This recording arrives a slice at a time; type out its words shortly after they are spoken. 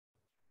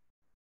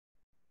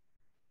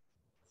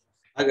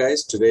Hi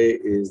guys, today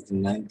is the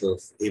 9th of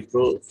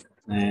April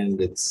and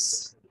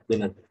it's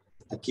been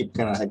I keep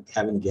kind of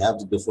having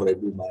gaps before I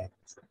do my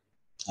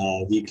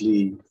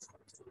weekly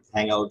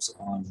hangouts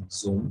on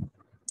Zoom.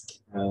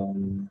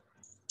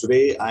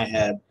 Today I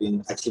have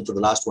been, actually for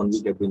the last 1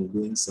 week, I've been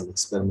doing some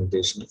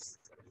experimentation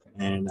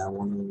and I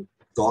want to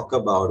talk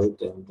about it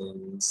and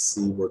then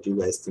see what you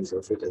guys think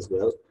of it as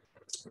well.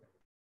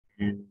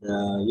 And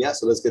yeah,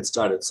 so let's get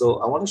started. So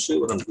I want to show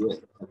you what I'm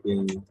doing. I've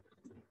been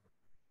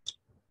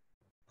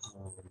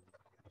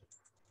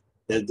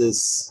there's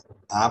this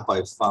app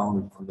I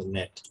found on the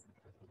net.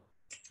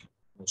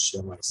 I'll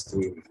share my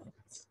screen.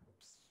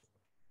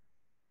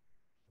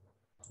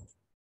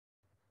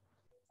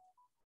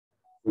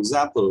 For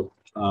example,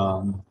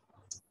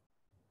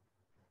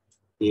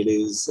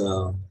 it's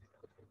a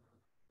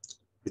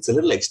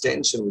little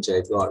extension which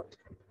I got.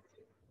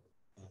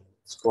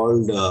 It's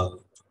called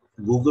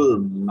Google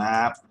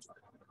Map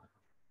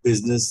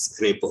Business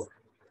Scraper.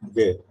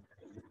 Okay.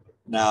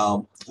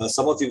 Now,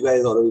 some of you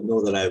guys already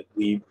know that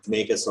we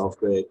make a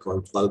software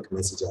called Bulk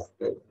Message App,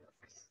 right?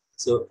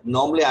 So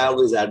normally I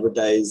always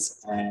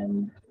advertise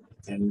and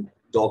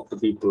talk to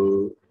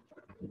people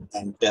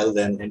and tell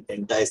them and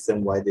entice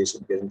them why they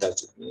should get in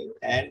touch with me.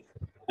 And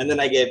then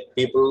I get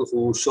people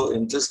who show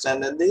interest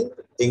and then they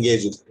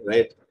engage with me,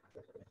 right?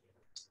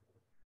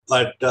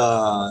 But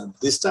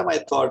this time I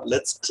thought,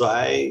 let's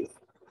try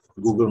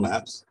Google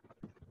Maps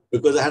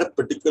because I had a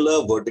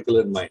particular vertical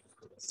in mind.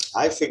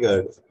 I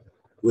figured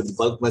with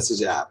bulk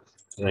message app,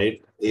 right?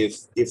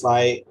 If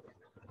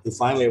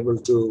I'm able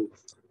to,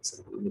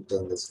 let me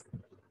turn this.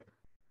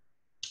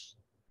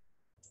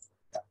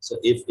 So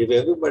if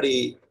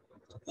everybody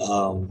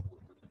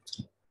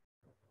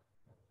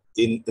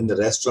in the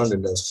restaurant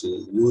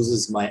industry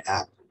uses my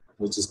app,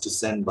 which is to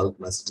send bulk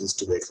messages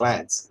to their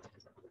clients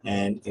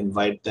and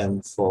invite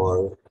them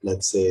for,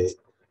 let's say,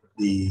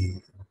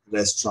 the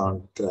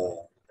restaurant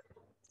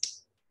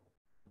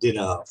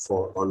dinner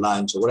or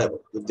lunch or whatever.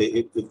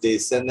 If they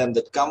send them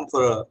that come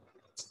for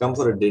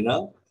a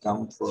dinner,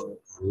 come for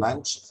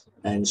lunch,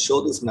 and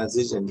show this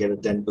message and get a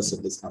 10%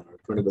 discount or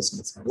 20%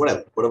 discount,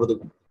 whatever the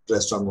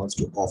restaurant wants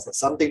to offer,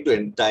 something to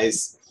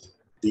entice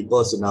the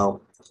person.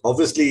 Now,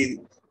 obviously,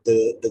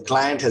 the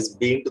client has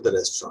been to the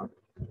restaurant.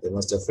 They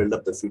must have filled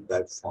up the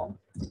feedback form.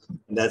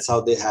 And that's how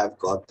they have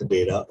got the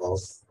data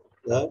of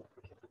the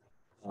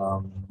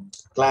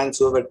clients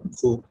who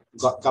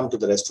come to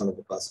the restaurant in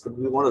the past. But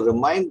we want to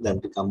remind them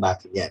to come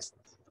back again.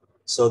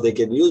 So they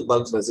can use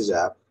bulk message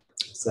app,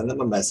 send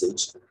them a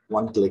message,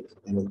 one click,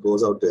 and it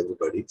goes out to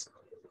everybody.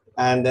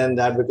 And then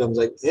that becomes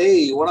like, hey,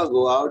 you want to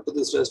go out to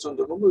this restaurant?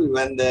 Remember we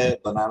went there,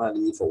 Banana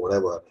Leaf or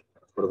whatever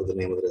the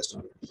name of the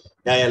restaurant.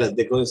 Yeah,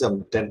 they're going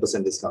some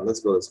 10% discount. Let's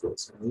go.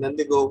 And then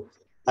they go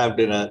have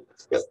dinner.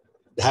 Yeah,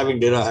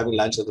 having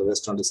lunch at the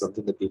restaurant is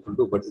something that people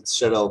do. But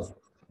instead of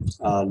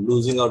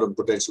losing out on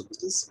potential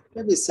business,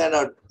 maybe send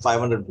out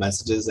 500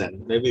 messages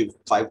and maybe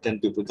 5-10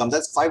 people come.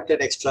 That's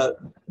 5-10 extra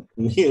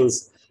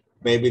meals.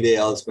 Maybe they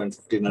all spend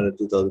 1,500,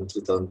 2,000,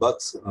 3,000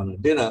 bucks on a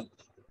dinner.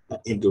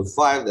 Into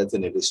 5, that's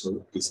an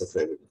additional piece of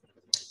revenue.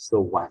 So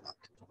why not?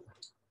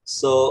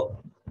 So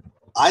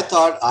I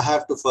thought I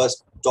have to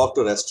first talk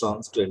to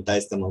restaurants to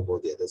entice them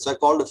about the other. So I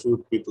called a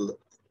few people,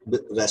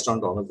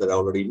 restaurant owners that I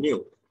already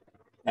knew.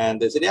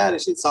 And they said, yeah,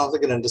 Rishi, it sounds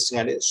like an interesting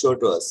idea. Show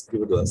it to us,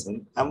 give it to us.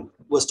 And I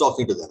was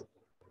talking to them.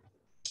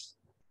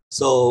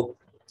 So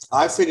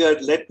I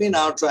figured, let me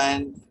now try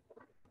and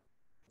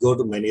go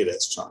to many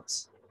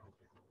restaurants.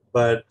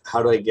 But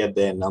how do I get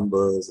their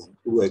numbers and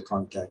who I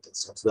contact and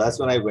stuff? So that's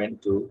when I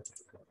went to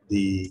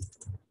the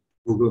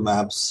Google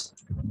Maps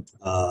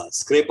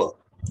scraper.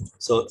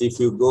 So if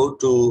you go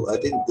to, I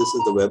think this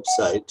is the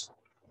website.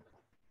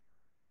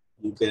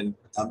 You can,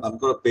 I'm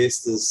going to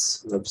paste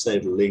this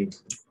website link.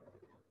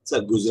 It's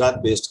a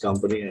Gujarat-based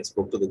company. I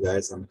spoke to the guy,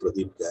 some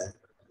Pradeep guy.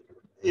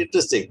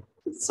 Interesting.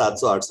 It's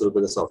 700-800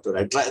 rupees of software.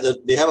 I tried.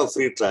 They have a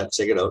free trial.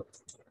 Check it out.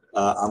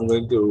 I'm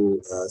going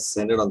to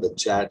send it on the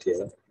chat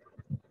here.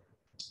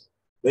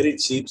 Very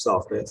cheap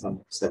software, some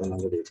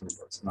 700, 800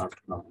 bucks. Not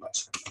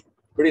much.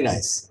 Pretty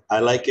nice. I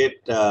like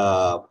it.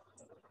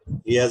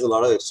 He has a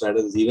lot of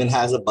extraders. He even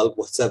has a bulk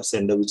WhatsApp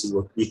sender, which is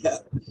what we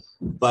have.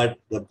 But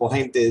the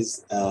point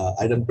is,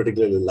 I don't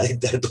particularly like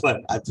that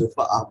one. I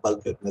prefer our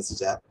bulk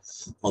message app,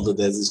 although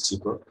theirs is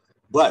cheaper.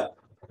 But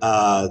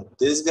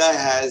this guy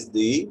has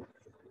the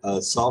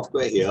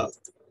software here,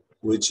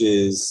 which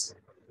is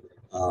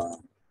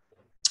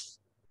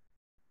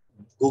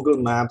Google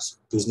Maps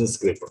Business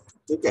Scraper.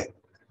 Okay.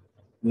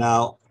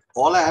 Now,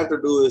 all I have to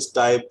do is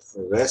type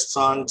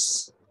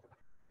restaurants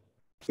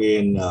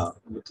in,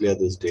 let me clear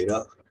this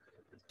data.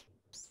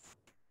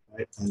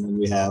 Right, and then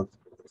we have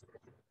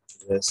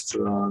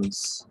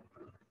restaurants.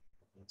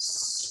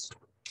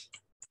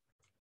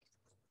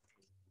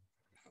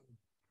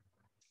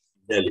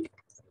 Delhi.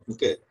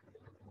 Okay.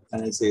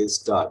 And I say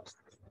start.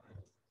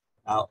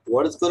 Now,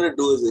 what it's going to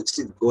do is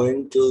actually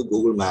going to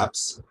Google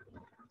Maps,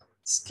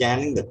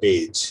 scanning the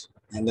page,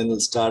 and then it'll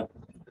start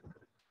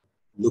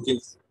looking,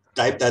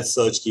 type that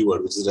search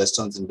keyword, which is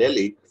restaurants in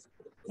Delhi,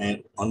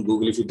 And on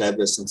Google, if you type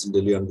restaurants in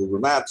Delhi on Google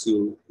Maps,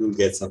 you'll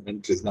get some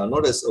entries. Now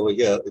notice over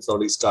here, it's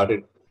already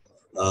started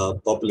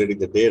populating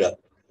the data.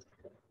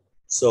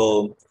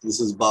 So this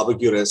is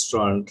barbecue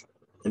restaurant.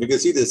 And you can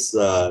see this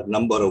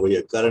number over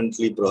here,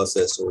 currently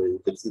processed over here.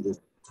 You can see this,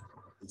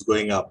 it's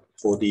going up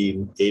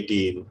 14,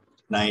 18,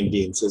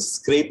 19. So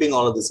scraping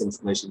all of this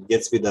information,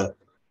 gets me the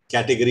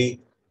category,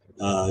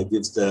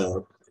 gives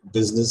the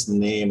business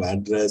name,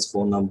 address,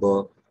 phone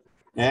number,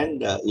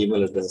 and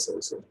email address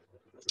also.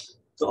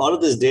 So all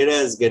of this data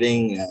is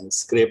getting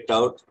scraped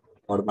out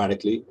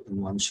automatically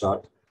in one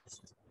shot.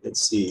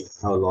 Let's see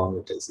how long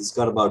it is. It's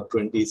got about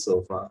 20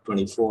 so far,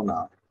 24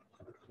 now,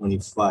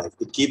 25.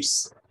 It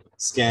keeps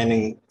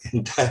scanning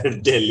entire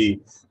Delhi.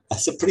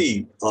 That's a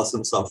pretty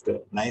awesome software,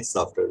 nice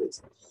software it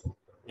is.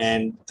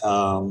 And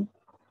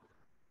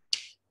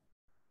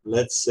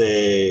let's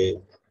say,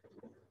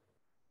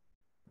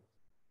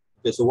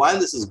 okay, so while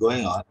this is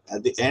going on,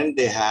 at the end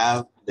they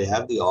have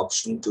the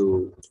option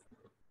to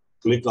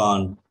click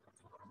on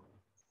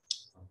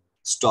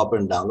stop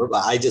and download.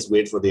 But I just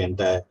wait for the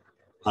entire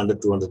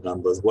 100, 200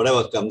 numbers,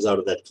 whatever comes out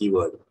of that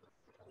keyword.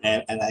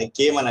 And I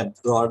came and I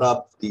brought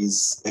up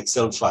these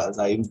Excel files.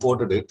 I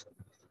imported it,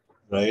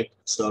 right?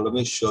 So let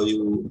me show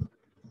you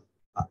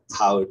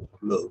how it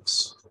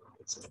looks.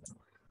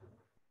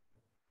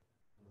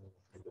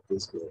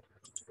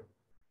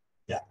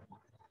 Yeah.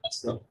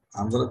 So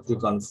I'm going to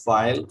click on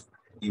File,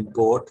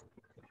 Import,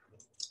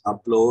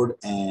 Upload,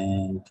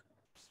 and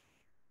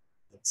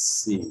let's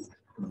see.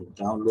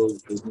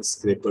 Download Business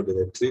Scraper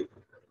Directory.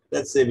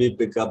 Let's say we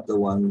pick up the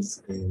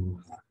ones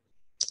in,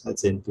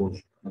 let's say in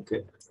Pune,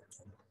 okay?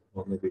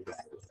 Or maybe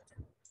Bangalore.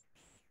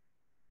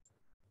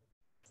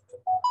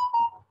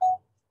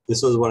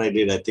 This was what I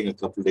did, I think, a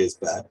couple of days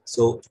back.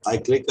 So I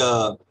click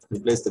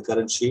replace the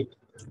current sheet,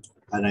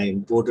 and I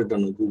import it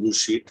on a Google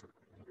Sheet,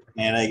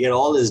 and I get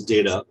all this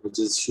data, which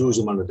is huge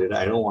amount of data.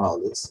 I don't want all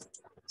this.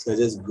 So I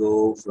just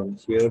go from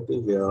here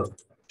to here,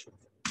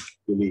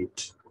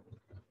 delete,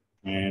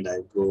 and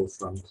I go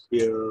from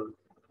here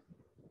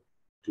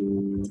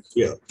to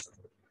here.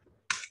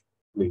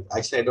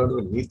 Actually, I don't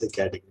even need the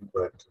category,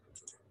 but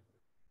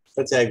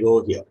let's say I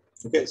go here.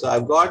 Okay, so I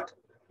got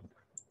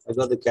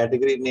the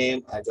category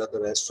name, I got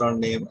the restaurant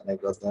name, and I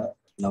got the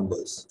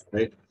numbers,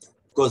 right?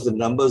 Of course, the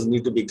numbers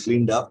need to be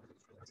cleaned up.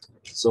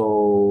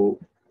 So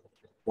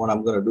what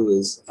I'm going to do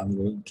is I'm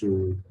going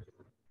to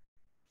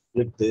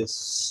flip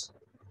this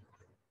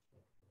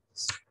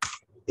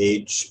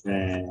H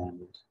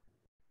and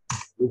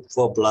look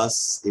for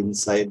plus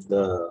inside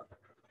the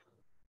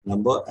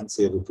number and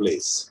say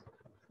replace.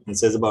 It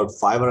says about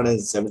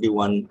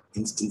 571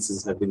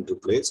 instances have been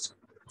replaced,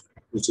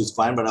 which is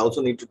fine, but I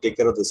also need to take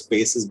care of the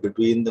spaces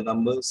between the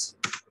numbers.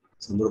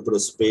 So I'm going to put a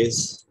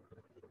space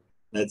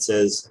that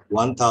says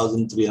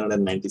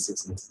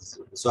 1,396 instances.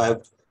 So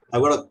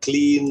I've got a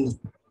clean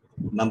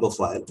number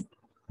file,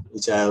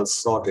 which I'll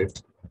sort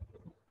it.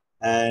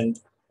 And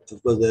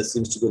of course, there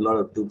seems to be a lot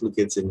of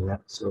duplicates in here.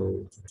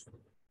 So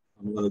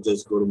I'm going to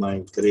just go to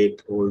my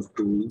great old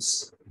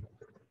tools,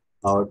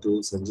 power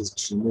tools, and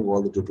just remove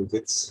all the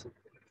duplicates.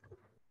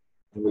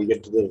 And we'll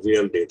get to the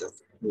real data,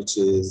 which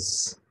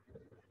is,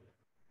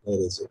 where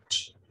is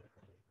it?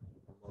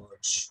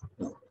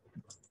 No,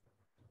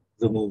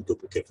 remove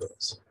duplicate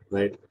rows,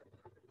 right?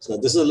 So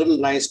this is a little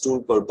nice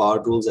tool called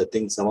Power Tools. I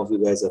think some of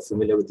you guys are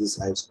familiar with this.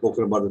 I've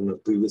spoken about it in a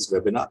previous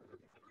webinar.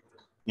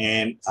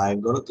 And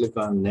I'm going to click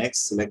on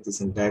next, select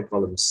this entire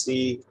column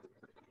C,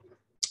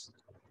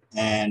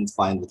 and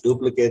find the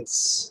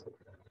duplicates.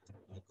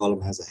 The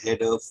column has a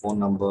header, phone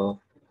number,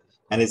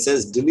 and it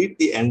says delete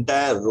the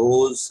entire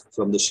rows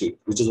from the sheet,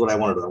 which is what I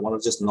want to do. I want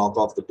to just knock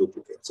off the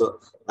duplicate. So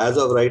as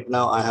of right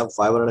now, I have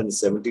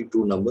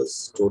 572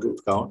 numbers, total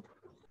count,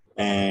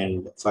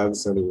 and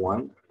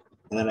 571.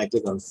 And then I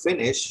click on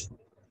finish,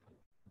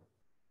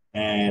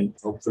 and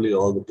hopefully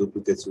all the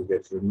duplicates will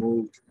get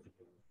removed.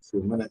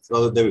 Few minutes.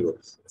 Oh, there we go.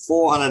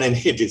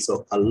 480.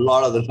 So a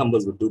lot of the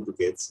numbers were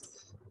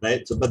duplicates,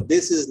 right? So, but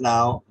this is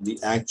now the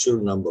actual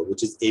number,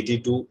 which is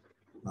 82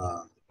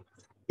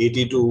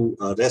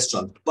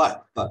 restaurants.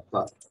 But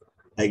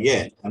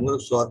again, I'm going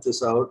to sort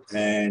this out,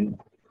 and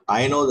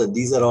I know that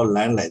these are all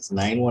landlines.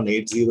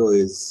 9180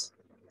 is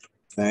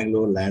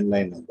Bangalore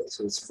landline number,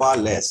 so it's far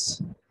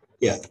less.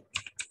 Yeah,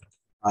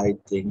 I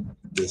think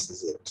this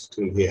is it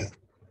till here.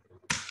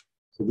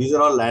 So these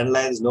are all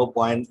landlines, no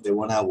point, they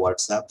won't have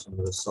WhatsApp. So I'm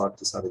going to sort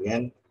this out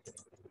again.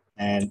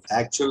 And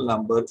actual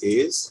number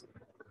is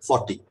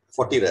 40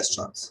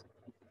 restaurants.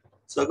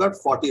 So I got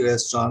 40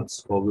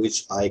 restaurants for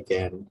which I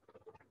can,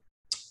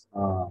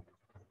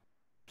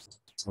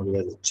 somebody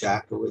has a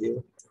chat over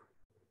here.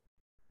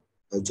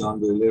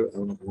 John Wheeler, I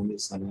want to own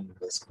his son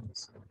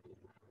investments.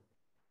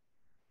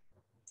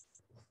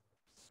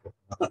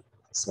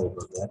 Sorry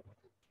about that.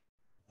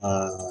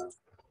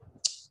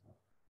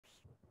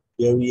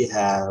 Here we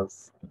have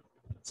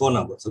phone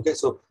numbers. Okay,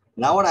 so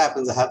now what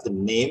happens, I have the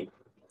name,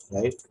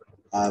 right?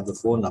 I have the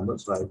phone number.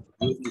 So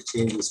I usually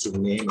change this to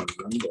name and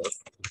number.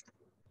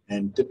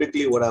 And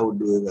typically what I would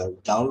do is I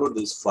would download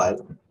this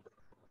file.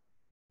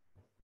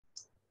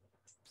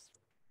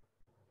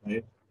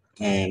 right?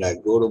 And I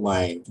go to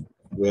my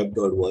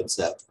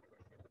web.whatsapp.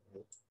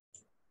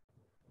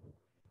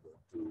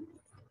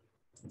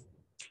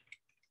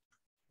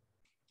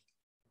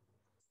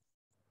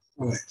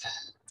 All right.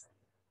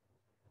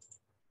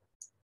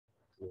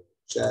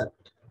 Chat.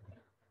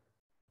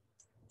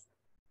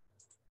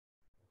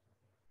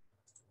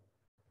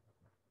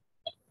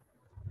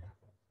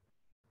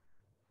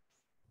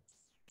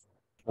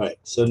 All right.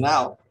 So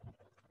now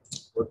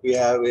what we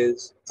have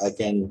is I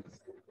can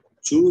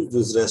choose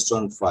this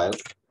restaurant file,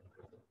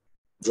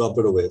 drop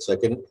it away. So I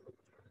can,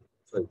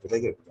 sorry, did I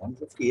get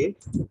 158?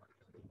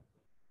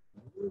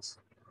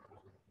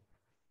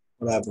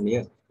 What happened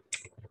here?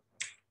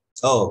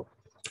 Oh,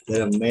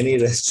 there are many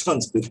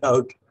restaurants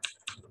without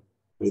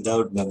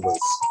numbers.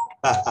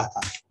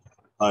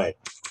 All right,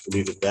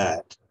 deleted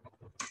that.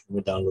 Let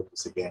me download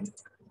this again.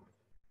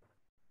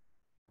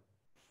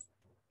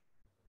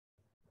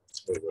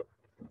 There we go.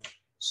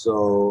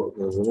 So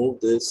we'll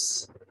remove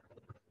this.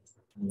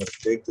 I'm going to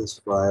take this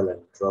file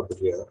and drop it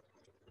here.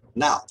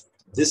 Now,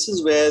 this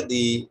is where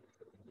the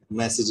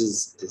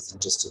messages is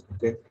interesting.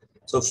 Okay.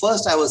 So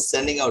first I was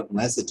sending out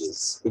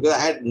messages because I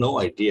had no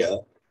idea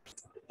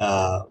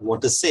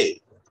what to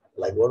say.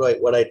 Like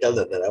what I tell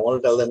them, that I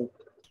want to tell them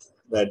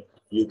that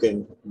you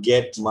can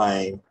get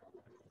my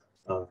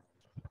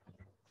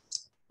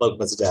bulk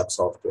message app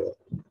software,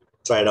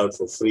 try it out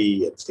for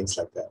free and things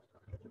like that.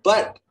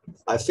 But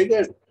I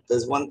figured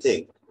there's one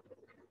thing.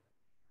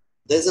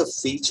 There's a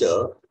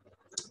feature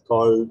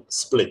called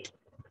split,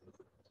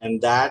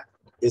 and that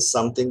is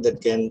something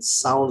that can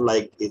sound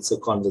like it's a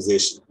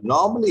conversation.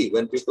 Normally,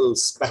 when people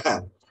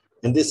spam,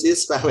 and this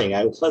is spamming,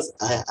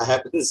 I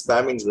have been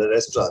spamming the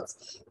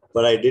restaurants,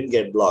 but I didn't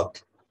get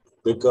blocked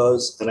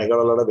because, and I got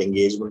a lot of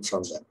engagement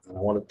from them, and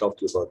I want to talk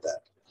to you about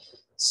that.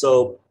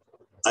 So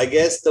I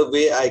guess the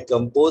way I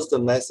composed the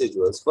message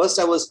was, first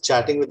I was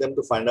chatting with them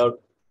to find out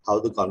how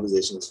the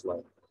conversation is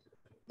flowing.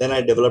 Then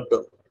I developed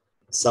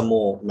some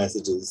more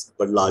messages,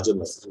 but larger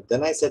messages.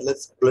 Then I said,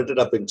 let's split it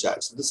up in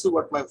chats. So this is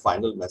what my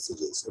final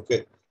message is.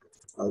 Okay,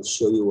 I'll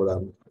show you what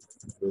I'm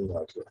doing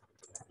out here.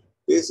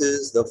 This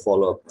is the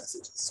follow-up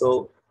message.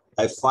 So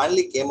I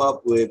finally came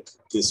up with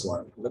this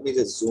one. Let me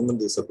just zoom in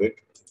this a bit.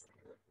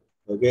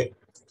 Okay,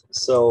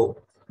 so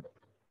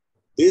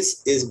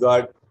this is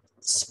got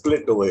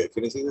split over here.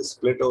 Can you see the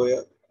split over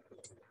here?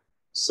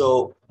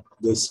 So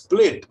the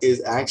split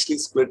is actually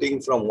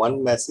splitting from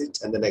one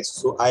message and the next.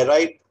 So I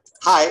write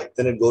hi,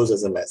 then it goes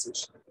as a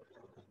message.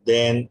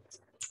 Then,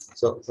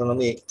 so let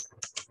me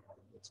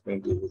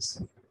explain to you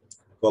this.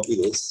 Copy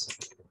this,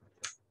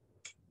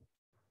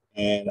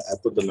 and I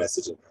put the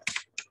message in there.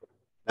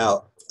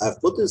 Now, I've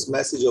put this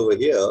message over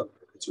here,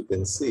 which you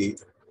can see,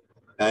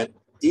 and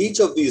each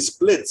of these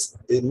splits,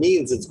 it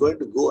means it's going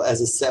to go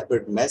as a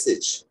separate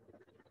message,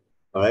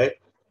 all right?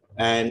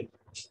 And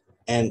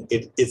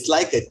it's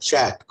like a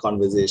chat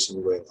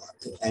conversation going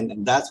on,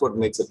 and that's what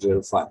makes it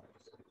real fun.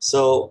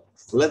 So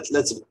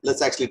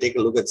let's actually take a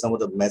look at some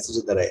of the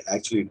messages that I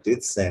actually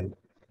did send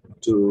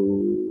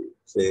to,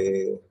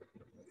 say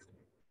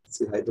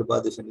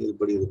Hyderabad, if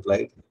anybody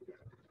replied.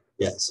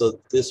 Yeah, so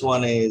this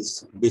one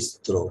is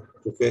Bistro.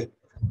 Okay,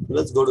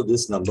 let's go to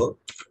this number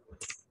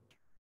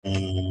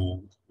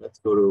and let's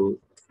go to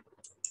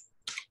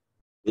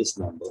this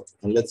number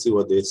and let's see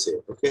what they say.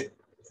 Okay,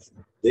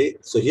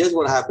 so here's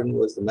what happened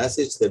was the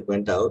message that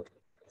went out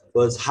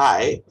was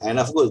hi, and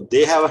of course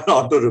they have an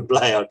auto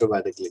reply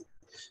automatically,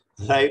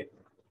 right?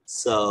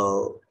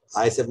 So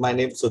I said my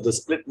name. So the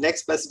split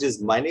next message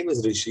is my name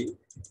is Rishi,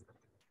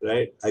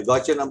 right? I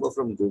got your number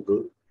from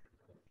Google.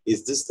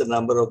 Is this the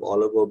number of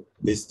Oliver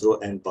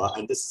Bistro and Bar?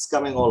 And this is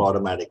coming all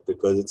automatic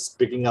because it's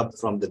picking up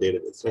from the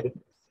database, right?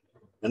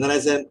 And then I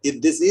said,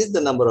 if this is the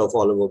number of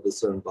Oliver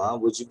Bistro and Bar,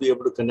 would you be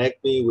able to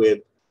connect me with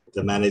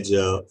the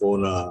manager,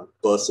 owner,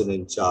 person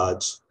in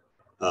charge,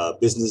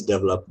 business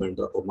development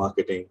or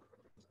marketing?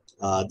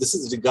 This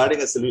is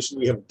regarding a solution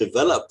we have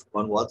developed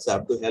on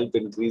WhatsApp to help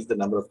increase the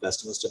number of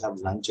customers to have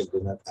lunch and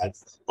dinner at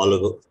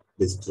Oliver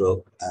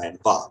Bistro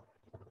and Bar.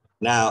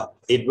 Now,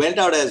 it went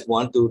out as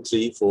 1, 2,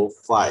 3, 4,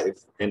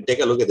 5, and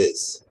take a look at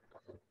this.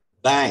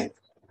 Bang,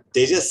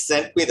 they just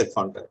sent me the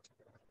contact.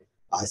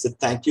 I said,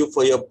 thank you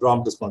for your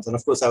prompt response. And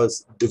of course, I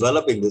was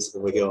developing this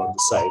over here on the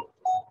side.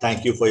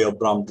 Thank you for your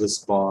prompt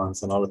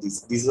response and all of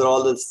these. These are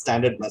all the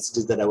standard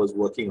messages that I was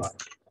working on.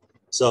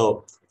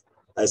 So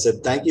I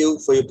said, thank you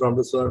for your prompt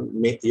response.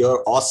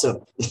 You're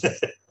awesome.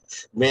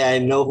 May I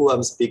know who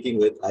I'm speaking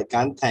with? I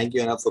can't thank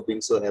you enough for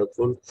being so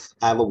helpful.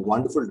 Have a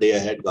wonderful day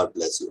ahead. God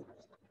bless you.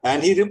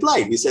 And he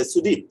replied, he said,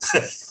 Sudeep.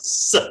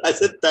 So I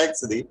said,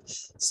 thanks, Sudeep.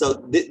 So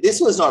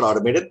this was not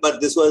automated, but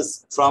this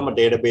was from a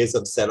database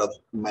of set of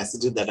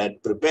messages that I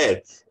had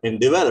prepared and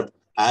developed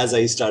as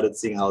I started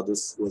seeing how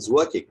this was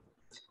working.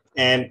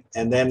 And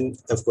then,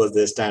 of course,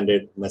 the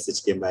standard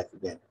message came back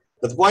again.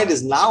 But the point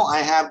is now I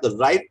have the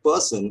right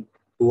person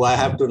who I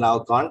have to now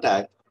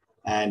contact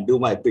and do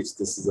my pitch.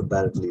 This is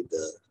apparently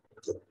the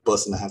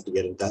person I have to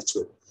get in touch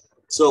with.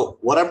 So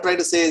what I'm trying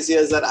to say is here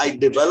is that I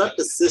developed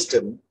a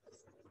system,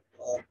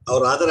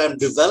 or rather I'm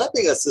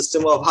developing a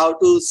system of how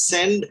to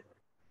send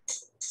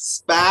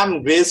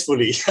spam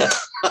gracefully.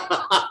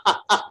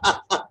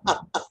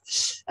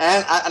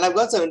 and I've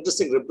got some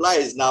interesting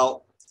replies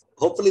now.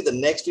 Hopefully the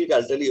next week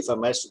I'll tell you if I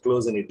managed to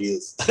close any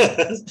deals.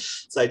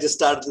 So I just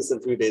started this a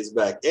few days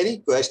back. Any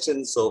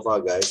questions so far,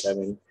 guys? I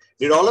mean,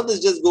 did all of this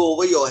just go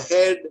over your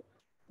head?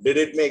 Did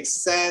it make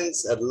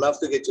sense? I'd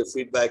love to get your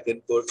feedback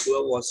input.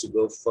 Whoever wants to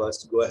go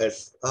first, go ahead.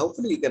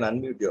 Hopefully you can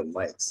unmute your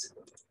mics.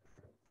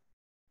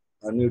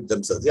 Unmute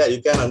themselves. Yeah,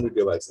 you can unmute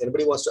your mics.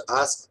 Anybody wants to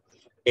ask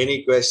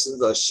any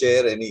questions or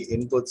share any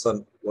inputs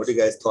on what you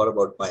guys thought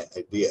about my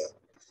idea?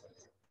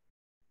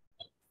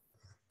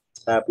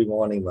 Happy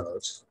morning,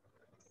 Manoj.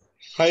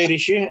 Hi,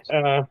 Rishi.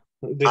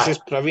 This Hi. is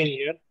Praveen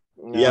here.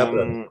 Yeah,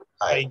 Praveen.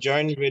 Hi. I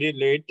joined very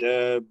late,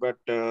 but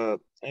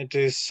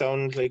it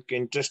sounds like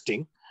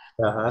interesting.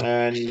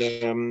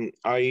 And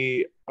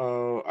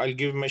I'll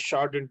give my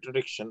short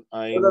introduction.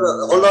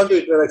 No. Hold on to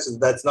introductions.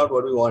 That's not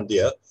what we want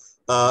here.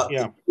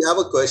 Yeah. You have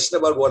a question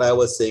about what I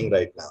was saying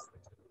right now.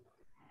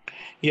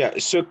 Yeah.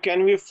 So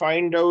can we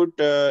find out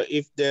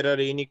if there are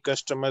any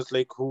customers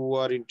like who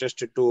are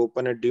interested to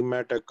open a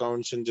demat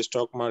accounts in the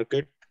stock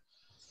market?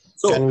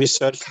 So, can we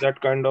search that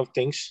kind of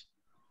things?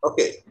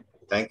 Okay.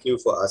 Thank you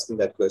for asking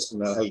that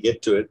question. I'll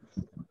get to it.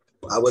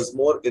 I was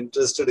more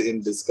interested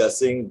in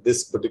discussing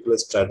this particular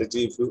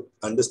strategy. If you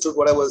understood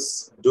what I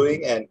was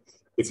doing and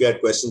if you had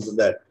questions on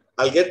that,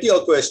 I'll get to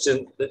your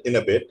question in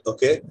a bit.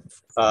 Okay.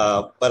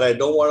 But I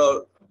don't want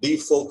to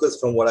defocus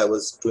from what I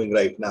was doing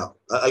right now.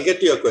 I'll get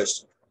to your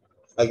question.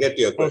 Okay.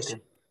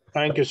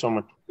 Thank you so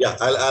much. Yeah.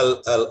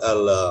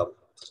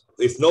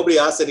 If nobody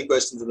asks any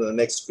questions in the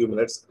next few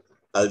minutes,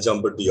 I'll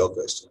jump into your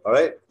question. All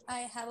right. I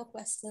have a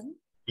question.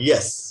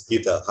 Yes,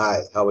 Geeta.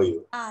 Hi, how are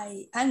you?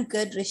 Hi, I'm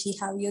good, Rishi.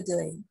 How are you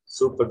doing?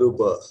 Super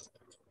duper.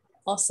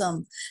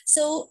 Awesome.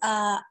 So,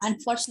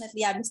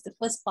 unfortunately, I missed the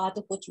first part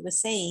of what you were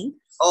saying.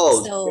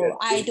 Oh, so yeah.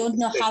 I don't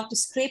know how to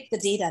scrape the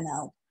data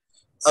now.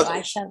 So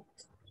I shall.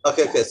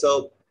 Okay.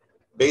 So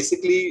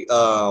basically,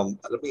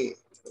 let me.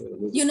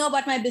 You know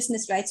about my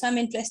business, right? So I'm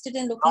interested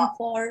in looking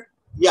for.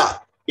 Yeah.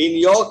 In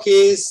your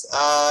case,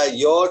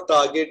 your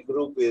target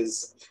group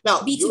is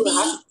now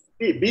B2B.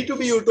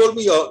 B2B, you told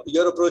me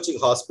you're approaching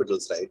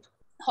hospitals, right?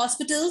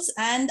 Hospitals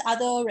and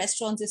other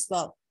restaurants as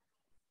well.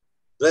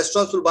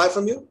 Restaurants will buy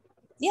from you?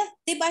 Yeah,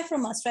 they buy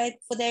from us, right?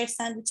 For their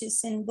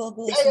sandwiches and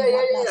burgers.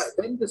 Yeah.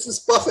 Then this is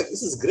perfect.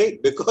 This is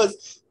great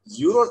because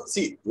you don't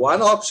see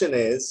one option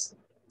is,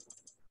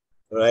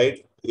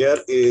 right?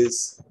 Here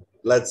is,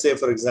 let's say,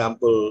 for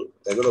example,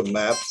 I go to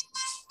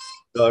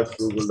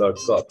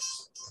maps.google.com.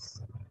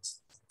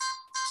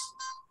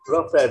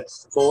 Drop that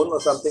phone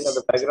or something on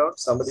the background.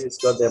 Somebody's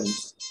got them.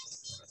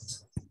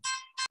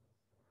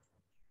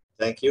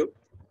 Thank you.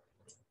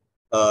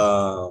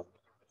 So,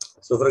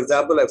 for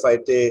example, if I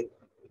take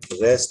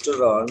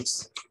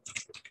restaurants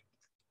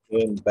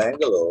in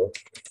Bangalore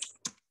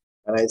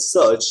and I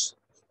search,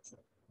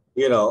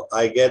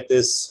 I get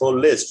this whole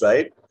list,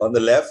 right? On the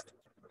left.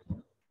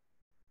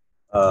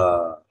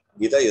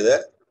 Geeta, you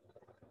there?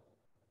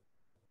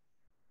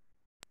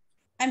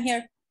 I'm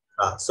here.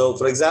 So,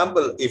 for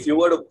example, if you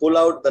were to pull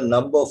out the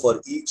number for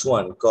each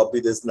one, copy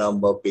this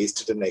number,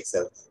 paste it in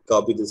Excel,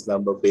 copy this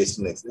number, paste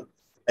in Excel.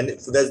 And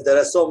there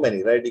are so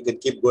many, right? You can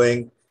keep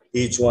going,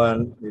 each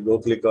one, you go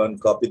click on,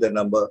 copy the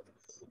number.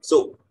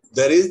 So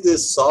there is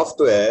this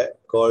software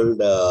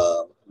called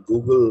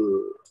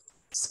Google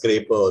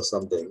Scraper or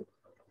something.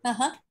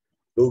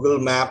 Google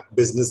Map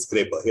Business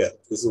Scraper. Here,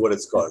 this is what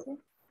it's called. Okay.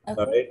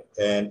 All right.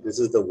 And this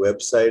is the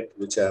website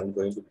which I'm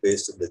going to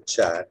paste in the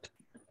chat.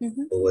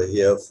 Over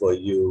here for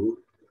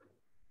you.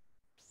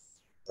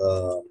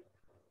 There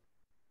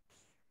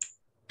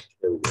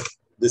we go.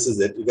 This is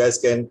it. You guys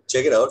can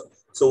check it out.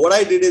 So what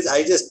I did is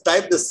I just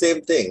typed the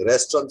same thing,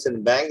 restaurants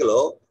in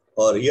Bangalore,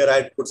 or here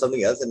I put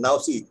something else. And now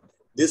see,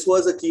 this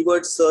was a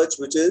keyword search,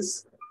 which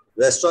is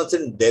restaurants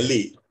in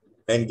Delhi.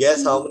 And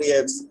guess how many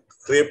I've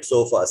scraped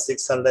so far?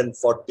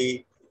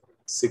 640,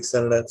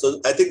 600. So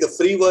I think the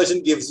free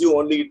version gives you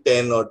only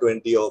 10 or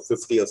 20 or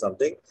 50 or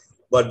something.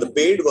 But the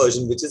paid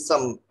version, which is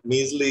some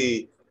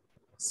measly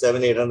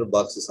 $700-800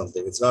 or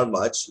something, it's not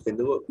much. You can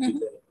do you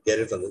can get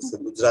it from this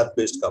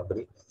Gujarat-based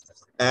company,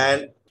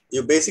 and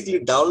you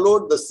basically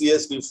download the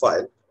CSV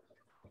file,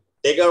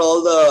 take out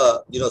all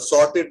the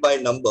sorted by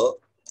number,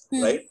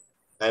 right,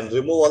 and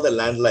remove all the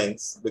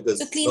landlines because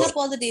so clean up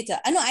all the data.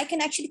 I know I can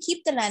actually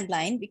keep the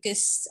landline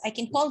because I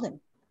can call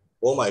them.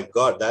 Oh my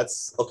God,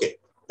 that's okay.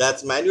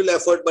 That's manual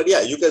effort, but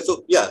yeah, you can.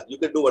 So yeah, you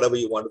can do whatever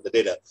you want with the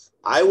data.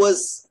 I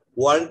was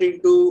wanting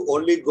to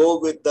only go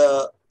with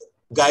the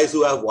guys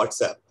who have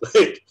WhatsApp,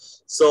 right?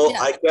 So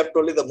I kept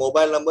only the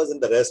mobile numbers and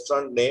the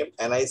restaurant name,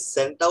 and I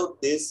sent out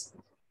this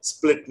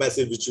split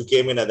message which you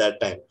came in at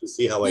that time to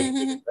see how I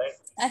did it, right?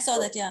 I saw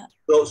that, yeah.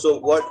 So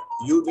what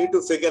you need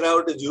to figure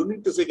out is you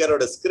need to figure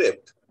out a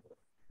script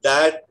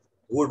that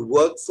would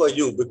work for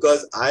you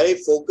because I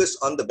focused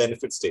on the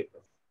benefit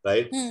statement,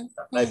 right?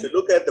 Now, if you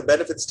look at the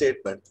benefit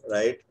statement,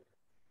 right?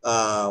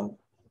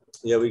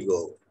 Here we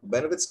go.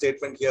 Benefit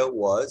statement here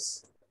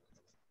was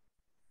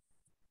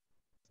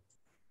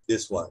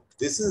this one.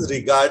 This is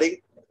regarding,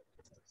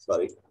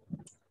 sorry.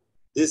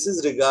 This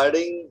is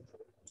regarding,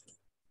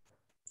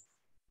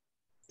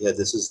 yeah,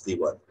 this is the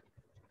one.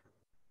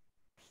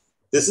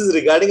 This is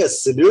regarding a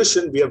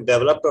solution we have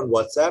developed on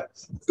WhatsApp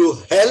to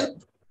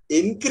help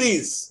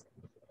increase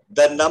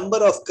the number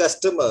of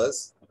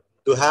customers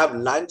to have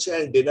lunch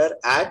and dinner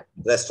at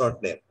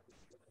restaurant name.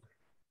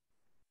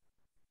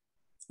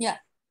 Yeah.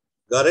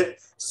 Got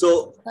it?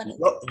 So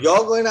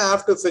you're going to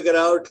have to figure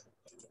out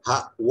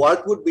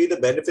what would be the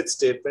benefit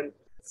statement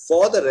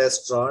for the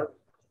restaurant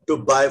to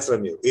buy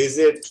from you. Is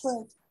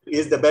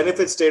the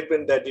benefit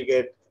statement that you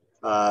get,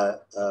 the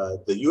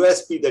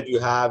USP that you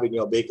have in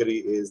your bakery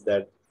is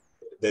that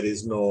there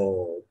is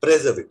no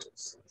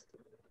preservatives,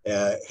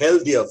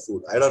 healthier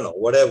food, I don't know,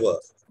 whatever.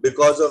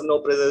 Because of no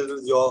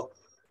preservatives,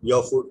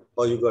 your food,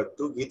 or you got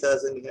two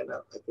guitars in here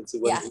now. I can see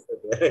one guitar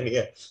there and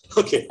here.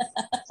 Okay.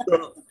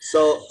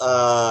 So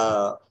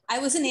I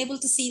wasn't able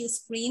to see the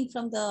screen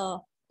from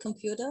the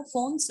computer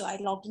phone, so I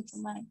logged in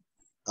from my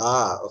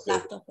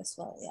laptop as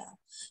well. Yeah.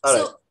 All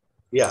right.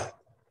 Yeah.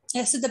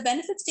 Yeah. So the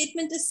benefit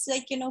statement is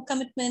like,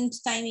 commitment,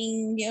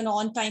 timing,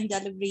 on-time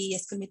delivery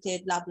is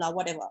committed, blah, blah,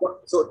 whatever.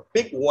 So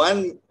pick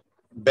one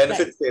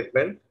benefit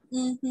statement,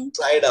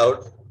 try it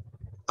out.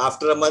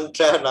 After a month,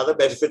 try another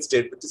benefit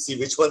statement to see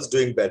which one's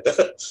doing better.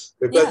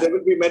 Because there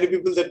will be many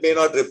people that may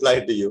not reply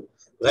to you,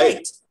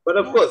 right? But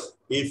of course,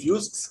 if you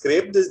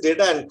scrape this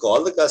data and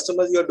call the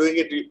customers, you're doing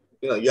it,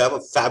 you have a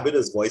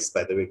fabulous voice,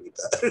 by the way,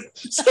 Geeta.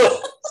 so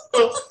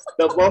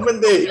the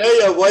moment they hear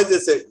your voice, they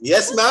say,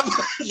 yes, ma'am,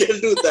 they'll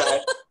do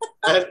that.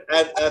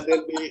 And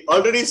they'll be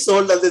already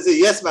sold and they say,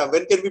 yes, ma'am,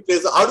 when can we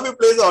place, how do we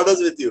place orders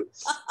with you?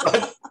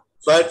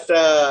 But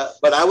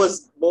I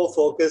was more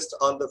focused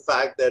on the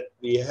fact that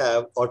we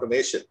have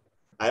automation.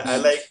 I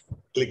like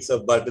clicks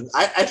of buttons.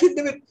 I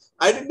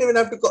didn't even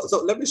have to call.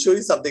 So let me show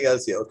you something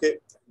else here. Okay.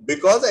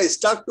 Because I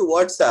stuck to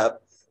WhatsApp,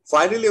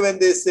 finally, when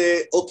they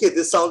say, okay,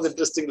 this sounds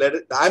interesting,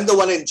 I'm the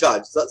one in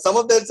charge. So some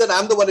of them said,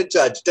 I'm the one in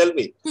charge, tell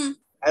me.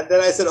 And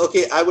then I said,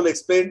 okay, I will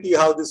explain to you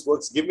how this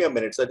works. Give me a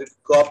minute. So I did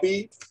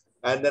copy,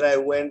 and then I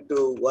went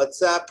to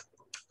WhatsApp,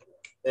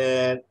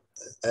 and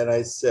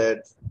I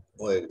said,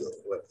 where we go?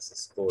 What is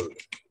this? Hold.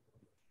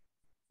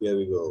 Here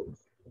we go.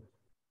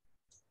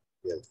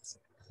 Yes.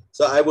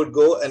 So I would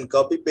go and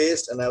copy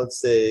paste, and I would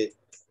say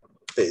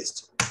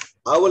paste.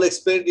 I will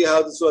explain to you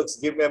how this works.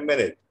 Give me a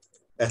minute.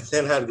 And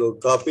then I'll go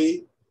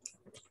copy,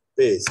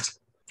 paste.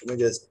 Let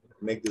me just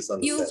make this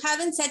on the left.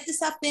 Haven't set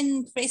this up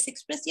in Phrase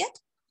Express yet?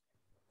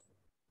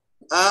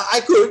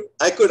 I could.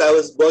 I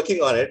was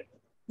working on it.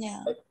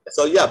 Yeah.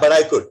 So yeah, but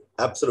I could.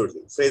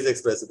 Absolutely. Phrase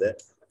Express is there.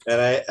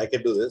 And I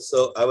can do this.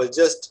 So I was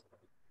just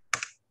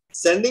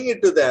sending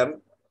it to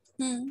them.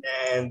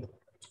 And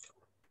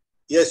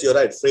yes, you're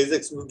right. Phrase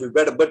Express would be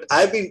better. But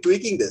I've been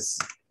tweaking this.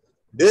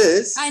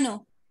 I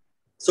know.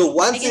 So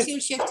once I guess you'll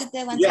shift it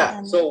there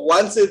once. So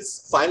once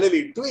it's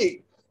finally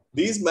tweaked,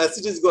 these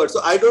messages go out. So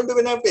I don't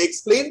even have to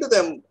explain to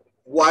them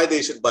why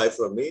they should buy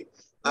from me.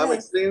 I'm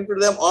explaining to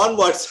them on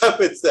WhatsApp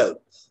itself.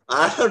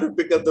 I have to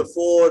pick up the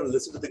phone,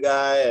 listen to the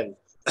guy, and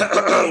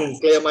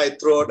clear my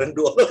throat and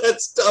do all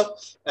that stuff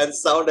and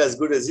sound as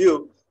good as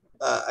you.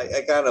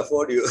 I can't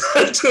afford you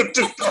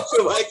to talk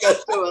to my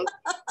customers.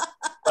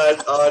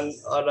 But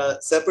on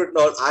a separate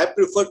note, I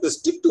prefer to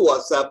stick to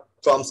WhatsApp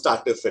from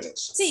start to finish.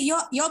 See,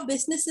 your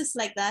business is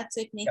like that,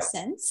 so it makes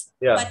sense.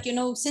 Yeah. But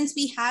since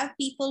we have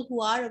people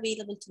who are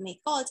available to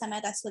make calls, I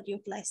might as well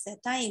utilize their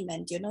time.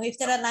 And if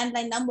there are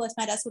landline numbers,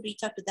 might as well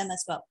reach out to them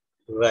as well.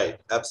 Right.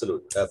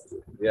 Absolutely.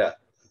 Yeah.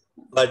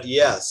 But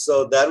yeah,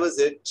 so that was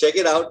it. Check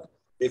it out.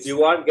 If you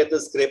want, get the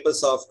scraper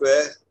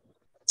software.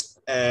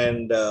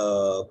 And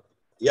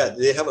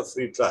they have a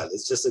free trial.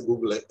 It's just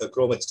a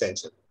Chrome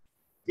extension.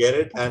 Get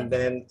it and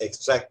then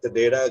extract the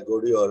data,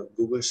 go to your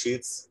Google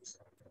Sheets,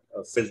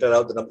 filter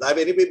out the numbers. I've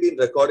anyway been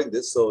recording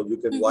this, so you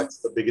can watch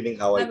the beginning,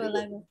 how I do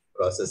the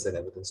process and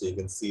everything, so you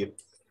can see it.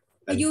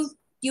 And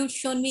you've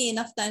shown me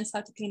enough times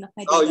how to clean up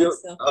my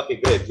data. Okay,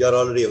 great. You're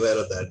already aware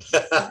of that.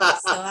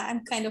 So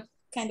I'm kind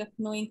of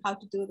knowing how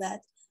to do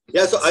that.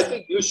 Yeah, so I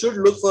think you should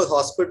look for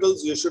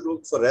hospitals, you should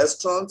look for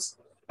restaurants,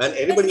 and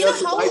anybody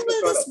else. How will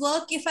this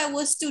work if I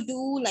was to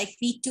do like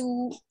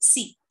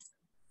B2C?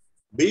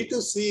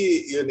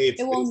 B2C, you need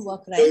it won't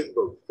work, right?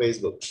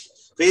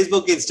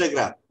 Facebook,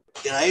 Instagram,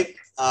 right?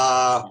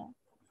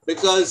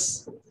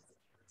 Because.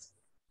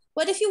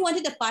 What if you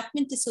wanted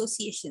apartment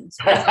associations?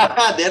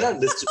 They're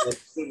not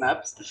distribution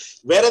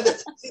maps. Where are the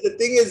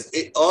thing is,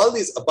 all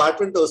these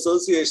apartment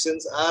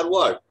associations are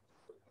what?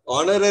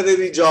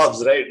 Honorary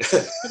jobs, right?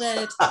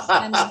 Right.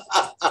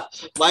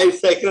 My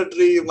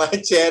secretary, my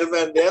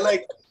chairman, they're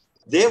like,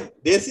 they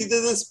see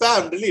this as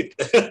spam, delete.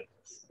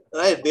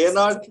 Right, they're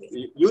not.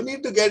 You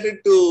need to get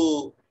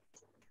into.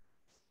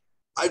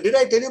 Did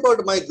I tell you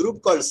about my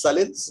group called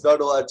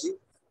salins.org?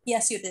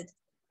 Yes, you did.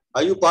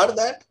 Are you part of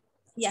that?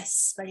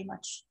 Yes, very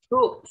much.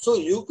 So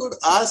you could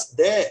ask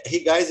there.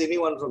 Hey guys,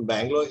 anyone from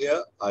Bangalore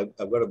here? I've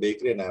got a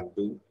bakery and I'm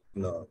doing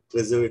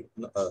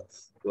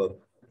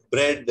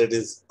bread that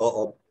is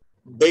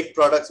baked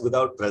products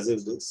without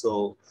preservatives.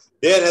 So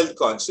they are health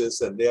conscious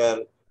and they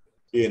are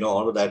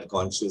onto that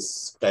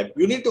conscious type.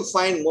 You need to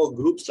find more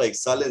groups like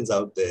Salins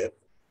out there.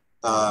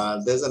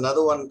 There's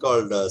another one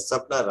called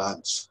Sapna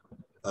Ranch,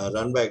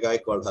 run by a guy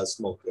called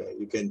Hasmukh.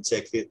 You can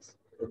check it.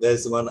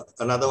 There's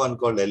another one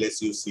called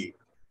LSUC.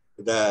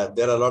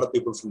 There are a lot of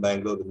people from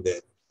Bangalore in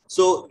there.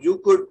 So you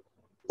could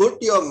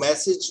put your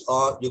message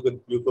on, you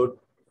could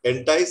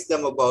entice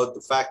them about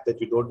the fact that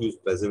you don't use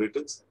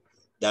preservatives.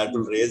 That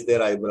will raise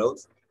their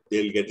eyebrows.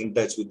 They'll get in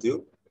touch with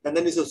you. And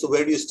then you say, so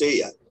where do you stay?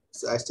 Yeah.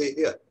 So I stay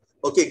here.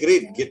 Okay,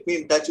 great. Get me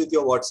in touch with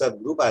your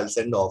WhatsApp group. I'll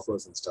send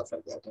offers and stuff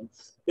like that. And,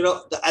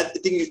 I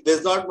think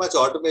there's not much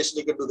automation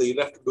you can do. You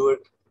have to do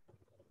it.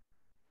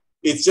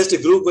 It's just a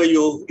group where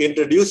you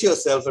introduce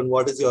yourself and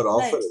what is your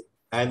offer. Right.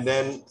 And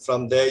then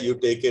from there, you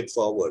take it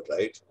forward,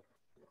 right?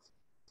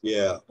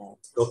 Yeah.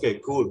 Okay,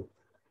 cool.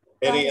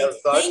 Any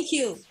else thoughts? Thank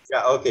you.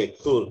 Yeah, okay,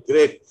 cool.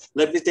 Great.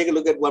 Let me take a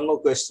look at one more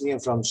question here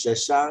from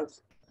Shashank.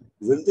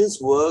 Will this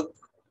work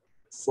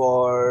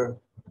for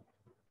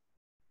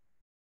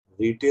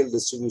retail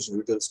distribution,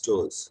 retail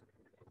stores?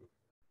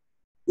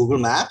 Google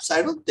Maps?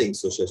 I don't think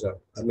so, Shashank.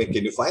 I mean,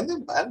 can you find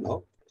them? I don't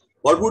know.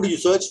 What would you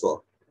search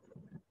for?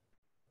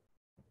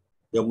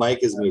 Your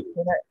mic is muted.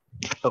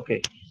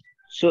 Okay.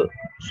 So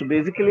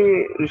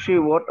basically, Rishi,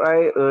 what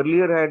I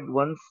earlier had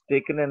once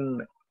taken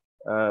in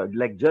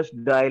like just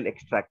dial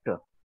Extractor.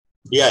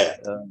 Yeah.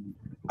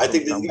 I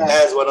think this guy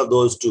has one of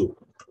those too.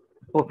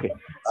 Okay.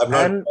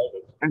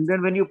 And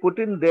then when you put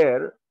in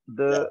there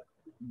the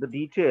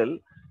detail,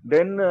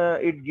 then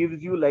it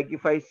gives you, like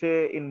if I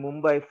say in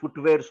Mumbai,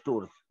 footwear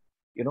stores,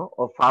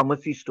 or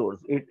pharmacy stores,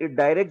 it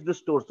directs the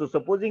stores. So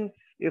supposing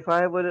if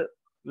I have a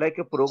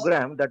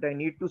program that I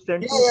need to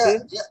send to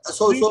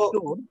So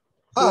store,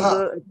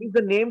 at least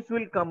the names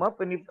will come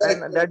up, and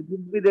that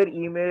gives me their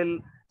email,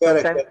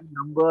 sometimes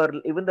number,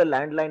 even the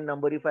landline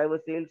number. If I have a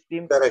sales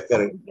team, I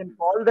can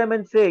call them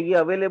and say,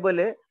 "Yeah, available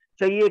hai,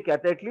 chahiye kya?"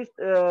 At least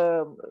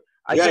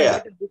I can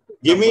get a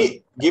give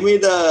me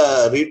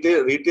the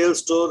retail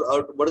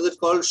store. What is it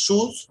called?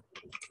 Shoes.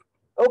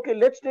 Okay,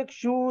 let's take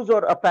shoes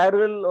or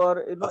apparel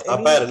or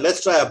apparel.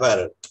 Let's try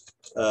apparel.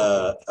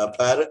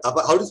 Apparel.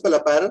 How do you spell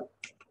apparel?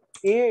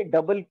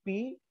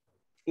 APPAREL.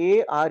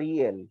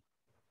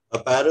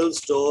 Apparel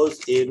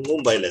stores in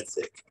Mumbai, let's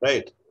say,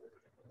 right?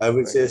 I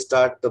will say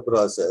start the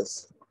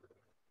process.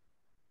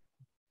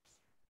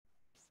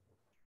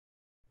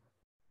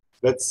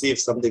 Let's see if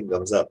something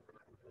comes up.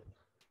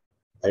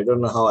 I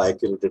don't know how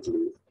accurate it will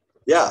be.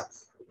 Yeah,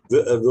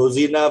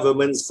 Rosina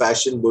Women's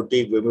Fashion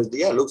Boutique,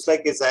 looks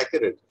like it's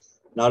accurate.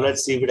 Now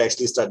let's see if it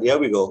actually starts. Here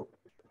we go.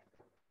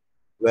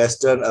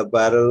 Western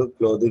apparel,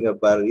 clothing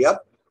apparel.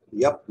 Yep.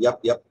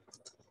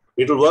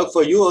 It will work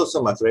for you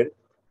also, my friend.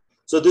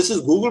 So this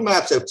is Google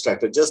Maps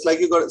Extractor, just like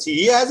you got. See,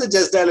 he has a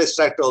Just Dial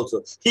Extractor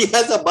also. He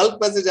has a bulk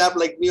message app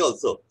like me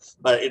also,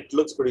 but it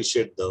looks pretty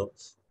shit though.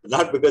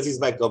 Not because he's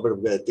my competitor,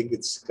 because I think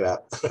it's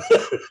crap.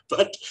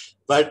 but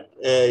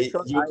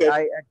so you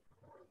can.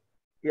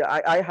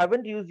 I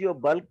haven't used your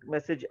bulk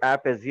message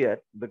app as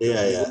yet, because we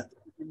were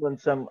working on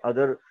some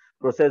other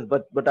process.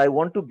 But I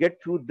want to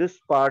get through this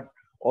part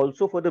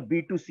also for the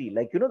B2C,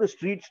 like the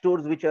street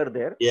stores which are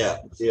there.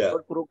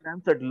 For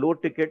programs at low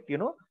ticket,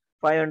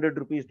 500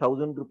 rupees,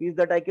 1,000 rupees,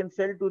 that I can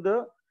sell to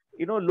the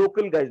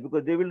local guys,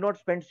 because they will not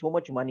spend so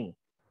much money.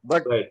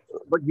 But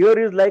here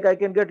is like I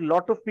can get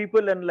lot of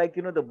people, and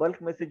the bulk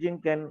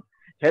messaging can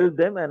help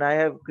them. And I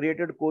have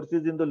created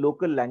courses in the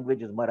local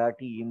languages,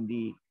 Marathi,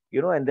 Hindi,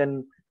 and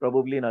then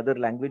probably in other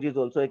languages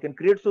also I can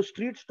create. So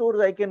street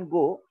stores I can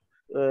go.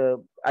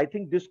 I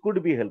think this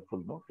could be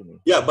helpful, to me.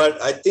 Yeah,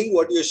 but I think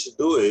what you should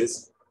do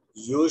is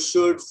you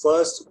should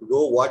first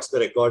go watch the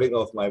recording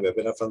of my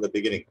webinar from the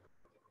beginning,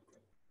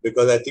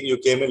 because I think you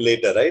came in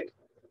later, right?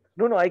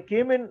 No, I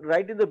came in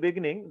right in the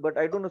beginning, but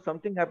I don't know,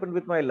 something happened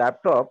with my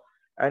laptop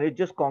and it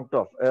just conked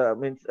off.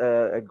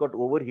 It got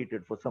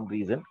overheated for some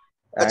reason,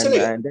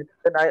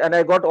 and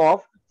I got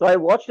off. So I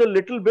watched a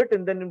little bit,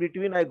 and then in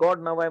between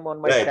now I'm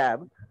on my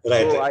tab.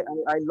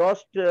 I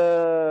lost.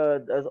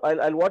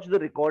 I'll watch the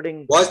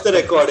recording. Watch the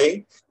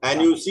recording,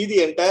 and you see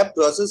the entire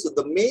process. So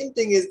the main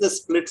thing is the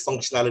split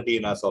functionality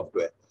in our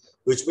software,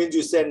 which means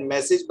you send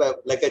message by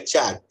like a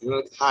chat.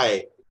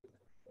 Hi,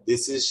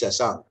 this is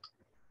Shashank.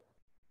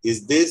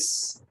 Is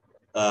this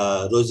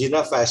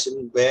Rosina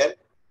Fashion Wear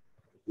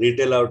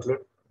retail outlet?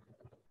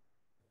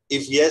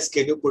 If yes,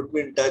 can you put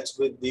me in touch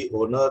with the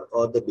owner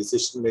or the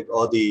decision maker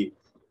or the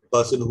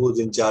person who's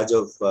in charge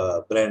of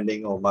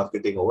branding or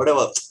marketing or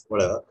whatever.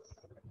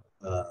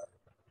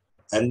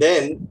 And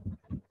then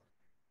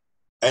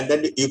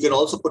you can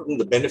also put in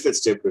the benefit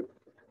statement.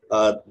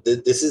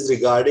 This is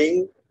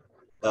regarding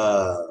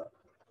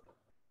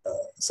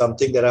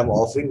something that I'm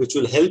offering, which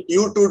will help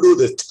you to do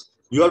this.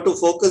 You have to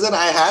focus on,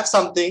 I have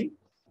something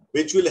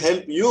which will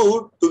help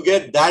you to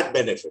get that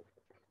benefit.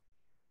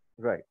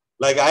 Right.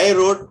 Like I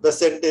wrote the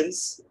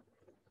sentence,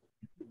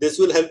 this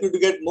will help you to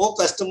get more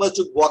customers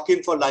to walk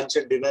in for lunch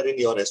and dinner in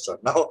your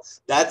restaurant. Now,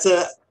 that's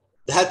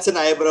an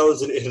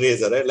eyebrows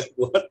raiser, right? Like,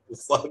 what the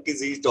fuck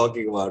is he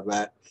talking about,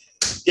 man?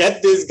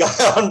 Get this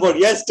guy on board.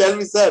 Yes, tell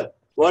me, sir.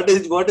 What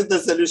is the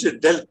solution?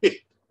 Tell me.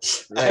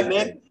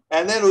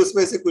 And then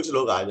उसमें से कुछ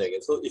लोग आ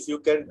जाएंगे. So if you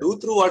can do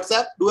through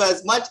WhatsApp, do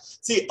as much.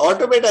 See,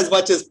 automate as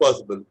much as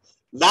possible.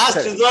 Last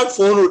resort,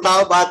 phone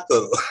उठाओ, बात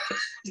करो.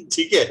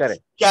 ठीक है.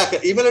 क्या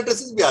कर? Email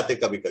addresses भी आते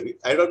कभी-कभी.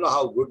 I don't know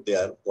how good they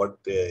are.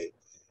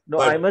 No,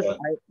 but,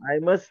 I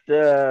must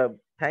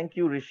thank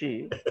you,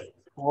 Rishi,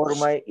 for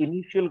my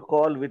initial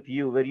call with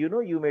you, where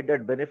you made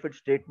that benefit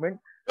statement,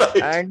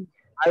 and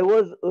I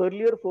was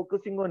earlier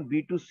focusing on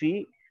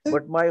B2C,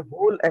 but my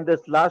whole and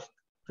this last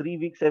 3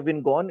 weeks have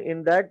been gone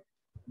in that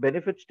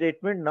benefit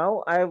statement.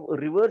 Now I have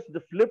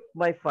flipped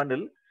my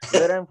funnel,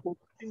 where I'm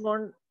focusing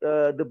on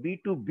the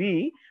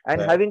B2B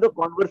and having a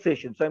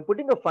conversation. So I'm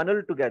putting a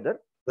funnel together,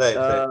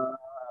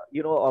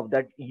 of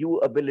that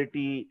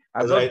ability.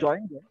 I've not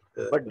joined them,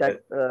 but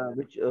that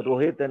which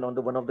Rohit and on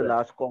one of the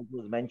last calls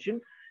was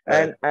mentioned,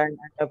 and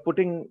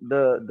putting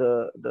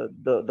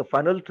the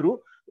funnel through,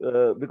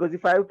 because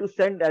if I have to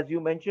send, as you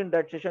mentioned,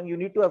 that Shashank, you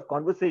need to have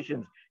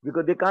conversations,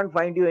 because they can't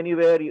find you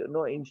anywhere,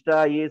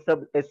 Insta, ye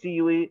sab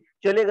SEO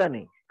chalega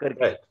nahi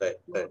karke.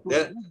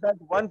 That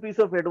one piece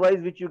of advice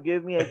which you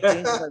gave me has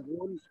changed my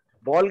whole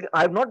ball.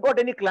 I've not got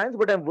any clients,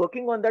 but I'm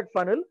working on that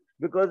funnel,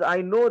 because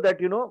I know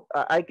that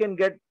I can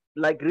get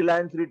like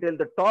Reliance Retail,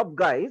 the top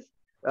guys.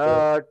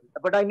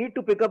 But I need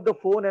to pick up the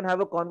phone and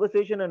have a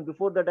conversation, and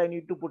before that I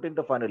need to put in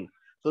the funnel.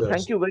 So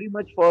thank you very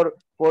much for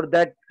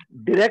that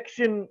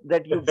direction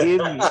that you gave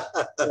me.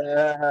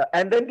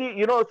 And then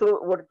so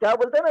what क्या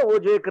बोलते हैं ना, वो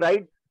जो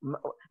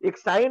एक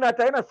sign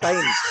आता है ना,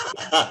 साइन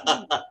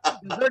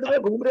डिजर्ट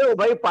में घूम रहे हो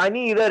भाई,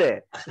 पानी इधर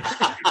है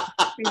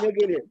पीने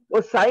के लिए,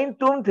 वो साइन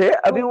तुम थे,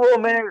 अभी वो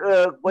मैं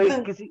कोई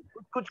किसी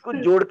कुछ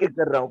जोड़ के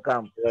कर रहा हूँ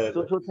काम.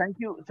 So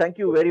thank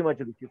you very much,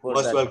 Rishi, for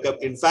most that. welcome.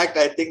 In fact,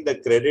 I think the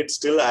credit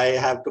still I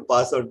have to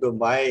pass on to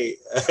my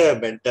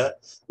mentor,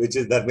 which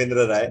is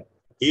Dharmendra Rai.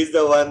 He's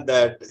the one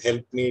that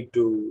helped me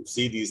to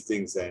see these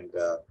things, and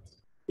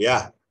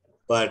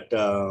but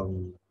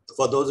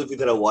for those of you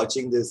that are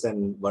watching this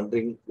and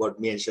wondering what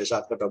me and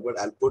Shashank are talking about,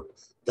 I'll put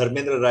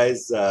Dharmendra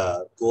Rai's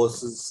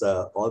courses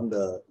on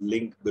the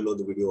link below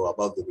the video,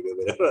 above the video,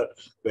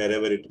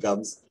 wherever it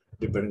comes,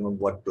 depending on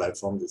what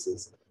platform this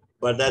is.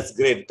 But that's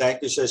great.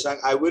 Thank you, Shashank.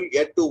 I will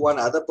get to one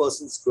other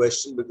person's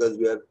question, because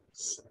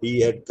he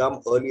had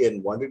come early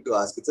and wanted to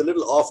ask. It's a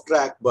little off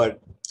track,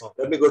 but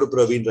let me go to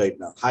Praveen right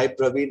now. Hi,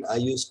 Praveen. Are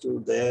you still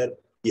there?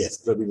 Yes,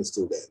 Praveen is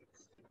still there.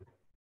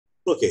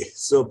 Okay,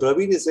 so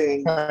Praveen is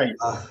saying, hi.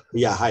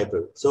 Hi,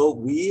 Praveen.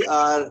 So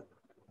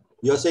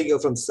you're saying you're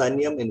from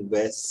Sanyam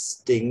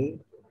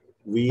Investing.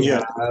 We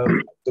have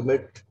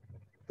ultimate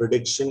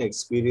prediction,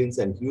 experience,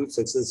 and huge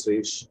success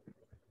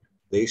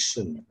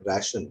ration.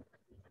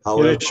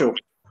 However,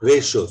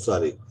 ratio.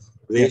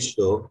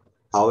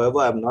 However,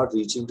 I'm not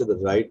reaching to the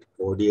right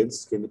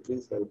audience. Can you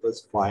please help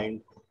us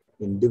find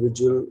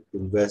individual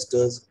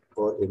investors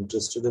who are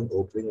interested in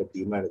opening a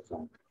Demat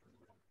account?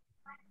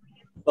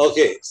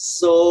 Okay,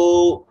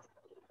 so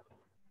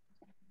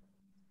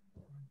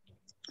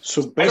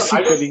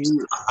basically,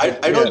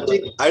 I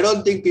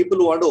don't think people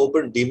who want to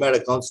open Demat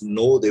accounts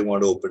know they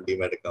want to open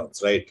Demat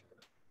accounts, right?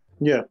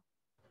 Yeah.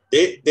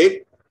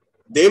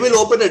 They will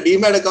open a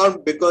Demat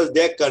account because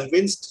they're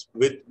convinced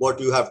with what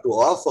you have to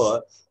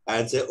offer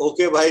and say,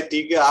 okay, bhai,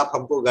 theek hai, aap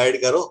humko guide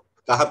karo,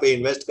 kahan pe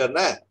invest karna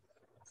hai,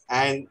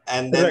 and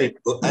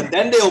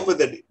then they open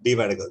the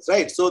Demat accounts,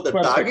 right? So the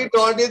target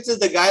audience is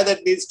the guy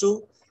that needs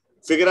to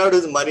figure out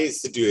his money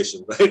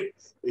situation, right?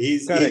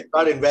 He's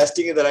not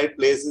investing in the right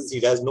places.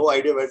 He has no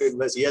idea where to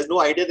invest. He has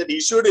no idea that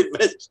he should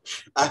invest.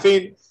 I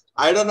mean,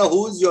 I don't know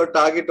who's your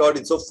target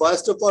audience. So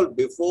first of all,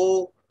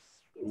 before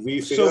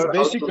we figure out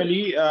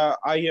basically,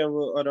 I have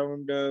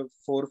around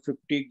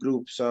 450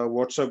 groups,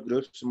 WhatsApp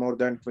groups, more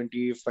than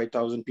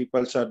 25,000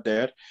 people are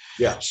there.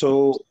 Yeah.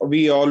 So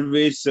we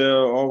always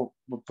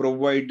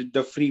provide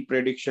the free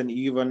prediction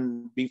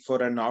even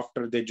before and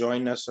after they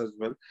join us as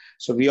well.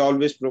 So we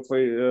always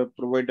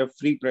provide a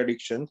free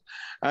prediction,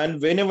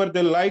 and whenever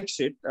they likes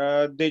it,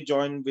 they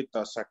join with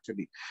us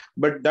actually.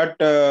 But that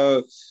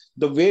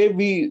the way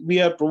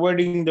we are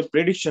providing the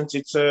predictions,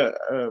 it's a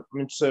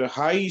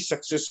high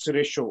success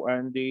ratio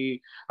and the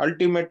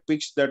ultimate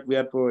picks that we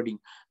are providing.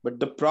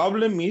 But the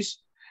problem is,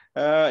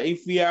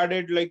 if we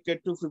added like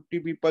 250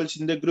 people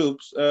in the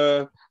groups,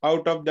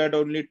 out of that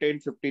only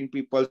 10-15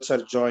 people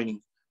are joining.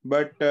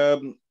 But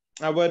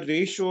our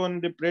ratio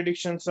on the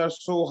predictions are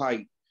so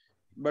high.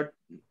 But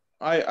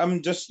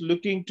I'm just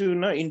looking to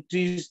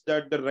increase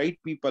that the right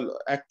people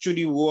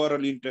actually who are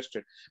all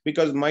interested,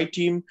 because my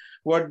team,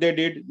 what they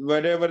did,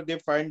 wherever they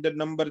find the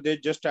number, they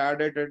just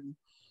added, and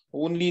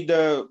only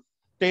the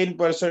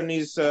 10%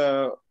 is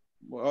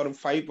or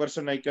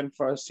 5% I can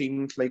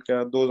seems like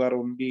those are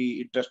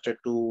only interested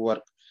to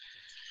work.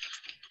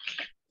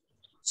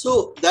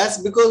 So that's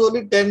because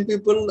only 10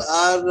 people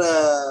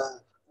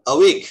are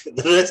awake.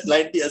 The rest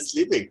 90 are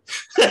sleeping.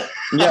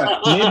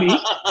 Yeah,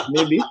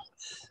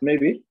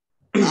 maybe.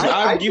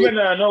 I've given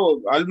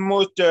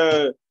almost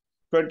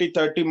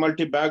 20-30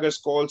 multi-baggers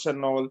calls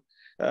and all,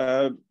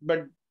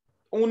 but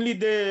only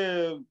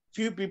the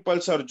few people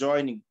are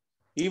joining,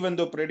 even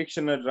though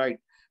prediction are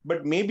right.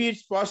 But maybe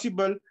it's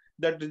possible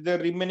that the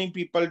remaining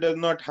people does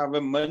not have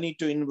a money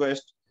to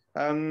invest,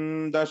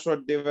 and that's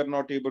what they were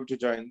not able to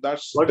join.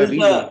 That's the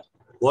reason.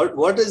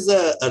 What is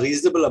a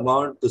reasonable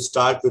amount to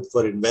start with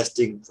for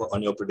investing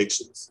on your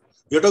predictions?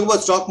 You're talking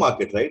about stock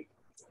market, right?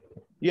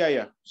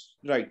 Yeah,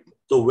 right.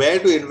 So where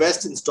to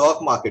invest in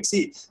stock market?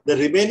 See, the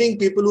remaining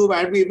people who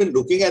might be even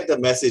looking at the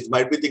message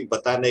might be thinking,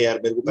 "Pata nahi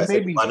yaar, mere ko paisa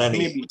kamana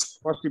nahi hai." Maybe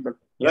possible.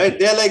 Right?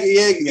 They're like,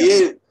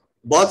 ये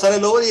बहुत सारे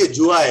लोग ये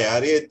जुआ है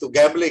यार, ये तो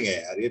gambling है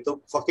यार, ये तो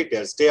fuck it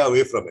यार, stay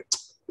away from it.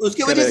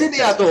 उसकी वजह से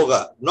नहीं आता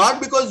होगा.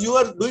 Not because you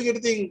are doing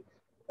anything,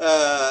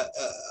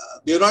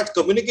 you're not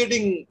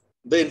communicating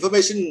the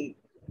information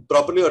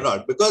properly or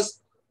not. Because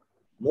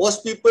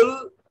most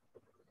people,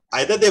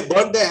 either they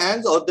burn their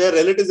hands or their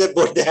relatives have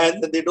burnt their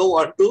hands and they don't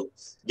want to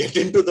get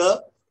into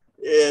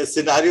the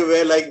scenario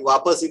where like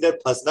वापस इधर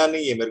फंसना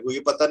नहीं है, मेरे को ये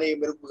पता नहीं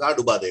मेरे को कहाँ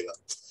डुबा देगा.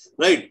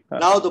 Right.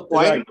 Now the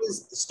point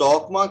is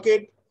stock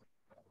market,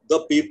 the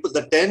people,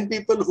 the 10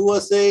 people who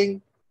are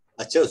saying,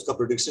 अच्छा उसका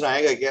prediction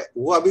आएगा क्या?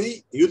 वो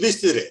अभी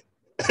युधिष्ठिर है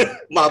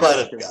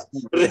महाभारत का,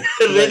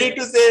 ready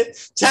to say,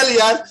 चल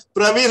यार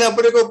प्रवीण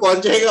अपने को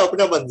पहुंचेगा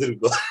अपना मंजिल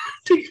को.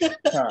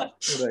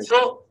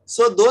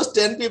 So those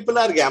 10 people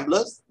are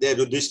gamblers. They are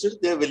Yudhishthir.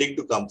 They are willing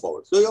to come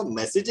forward. So your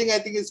messaging, I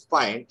think, is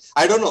fine.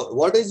 I don't know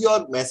what is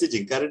your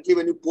messaging currently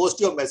when you post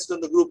your message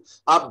on the group.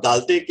 आप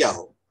डालते क्या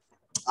हो?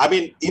 I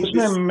mean,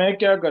 उसमें मैं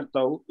क्या करता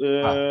हूँ,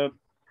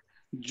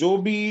 जो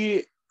भी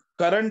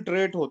करंट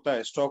रेट होता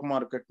है स्टॉक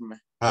मार्केट में,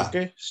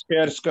 ओके,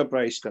 शेयर्स का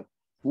प्राइस का,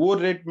 वो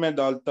रेट मैं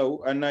डालता हूँ,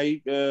 and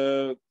I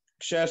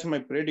shares my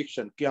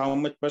prediction कि how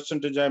much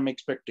percentage I am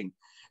expecting.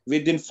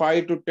 Within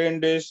 5 to 10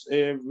 days,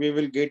 we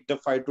will get the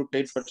 5 to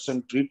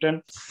 10%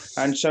 return.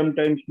 And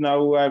sometimes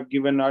now I've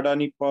given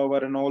Adani Power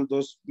and all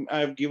those,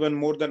 I've given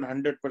more than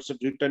 100%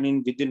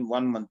 return within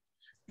 1 month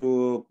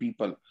to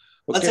people.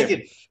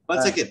 Okay.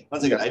 One second.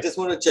 Yeah. I just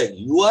want to check.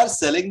 You are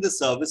selling the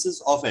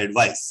services of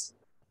advice.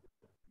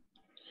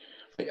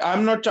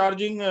 I'm not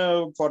charging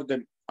for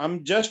them.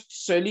 I'm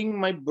just selling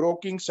my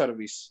broking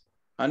service.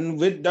 And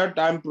with that,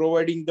 I'm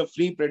providing the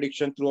free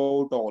prediction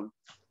throughout all.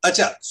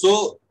 Acha,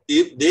 so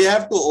if they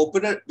have to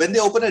when they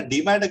open a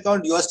demat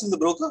account, you are still the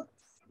broker?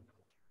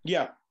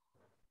 Yeah.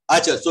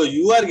 Acha, so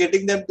you are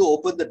getting them to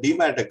open the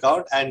demat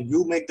account and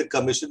you make the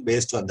commission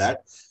based on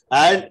that.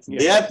 And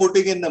they are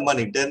putting in the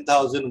money,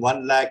 10,000,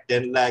 1 lakh,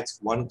 10 lakhs,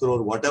 1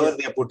 crore, whatever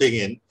they are putting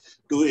in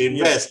to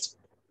invest.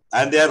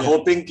 And they are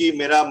hoping कि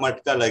मेरा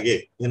मटका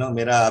लगे, you know,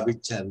 मेरा अभी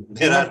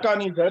मटका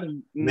नहीं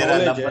sir,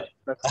 knowledge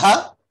है.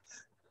 हाँ?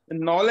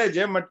 Knowledge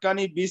है, मटका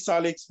नहीं, 20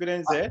 साल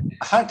experience है.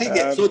 हाँ ठीक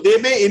है. So they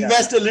may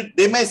invest a little,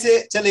 they may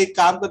say चल एक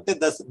काम करते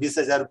 10-20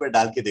 हजार रुपए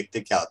डाल के देखते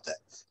क्या होता है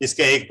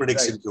इसका एक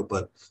प्रेडिक्शन के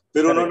ऊपर.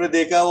 फिर उन्होंने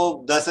देखा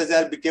वो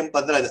 10,000 became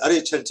 15,000. अरे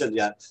चल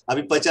यार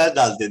अभी 50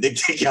 डालते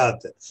देखते क्या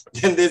होता है.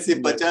 Then they see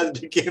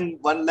 50 became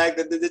 1 lakh.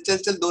 Then they say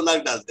चल 2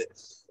 lakh डालते.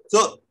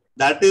 So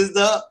that is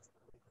the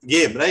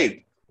game,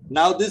 right?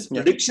 Now this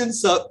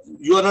predictions,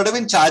 you are not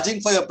even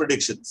charging for your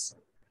predictions.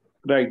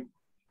 Right.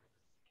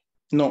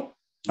 No.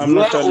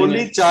 You are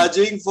only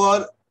charging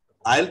for,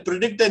 I'll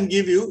predict and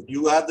give you,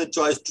 you have the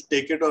choice to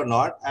take it or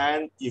not.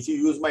 And if you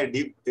use my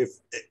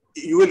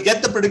you will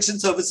get the prediction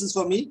services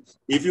for me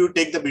if you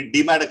take the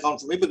demat account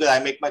from me, because I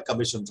make my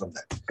commission from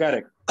that.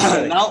 Correct.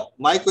 Now,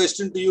 my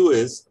question to you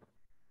is,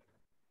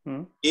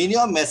 in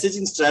your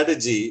messaging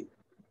strategy,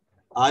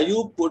 are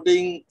you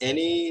putting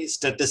any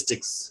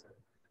statistics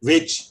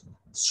which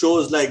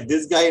shows like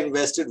this guy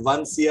invested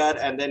 1 CR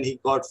and then he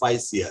got 5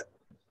 CR?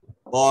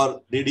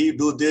 Or did he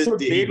do this? So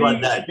did he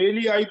got that?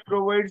 Daily I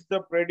provide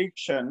the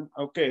prediction.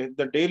 Okay,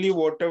 the daily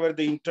whatever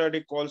the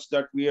intraday calls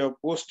that we have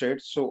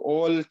posted. So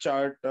all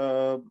chart,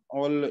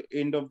 all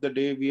end of the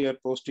day we are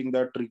posting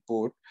that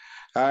report,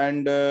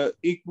 and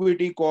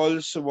equity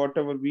calls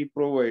whatever we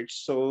provide.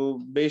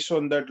 So based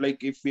on that,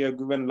 like if we have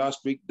given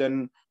last week,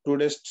 then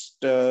today's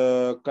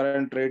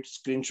current rate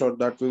screenshot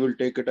that we will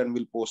take it and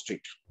we'll post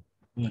it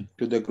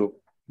to the group.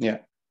 Yeah.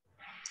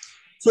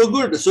 So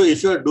good. So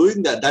if you are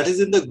doing that, that is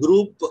in the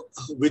group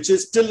which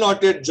is still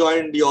not yet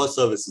joined your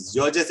services.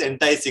 You are just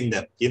enticing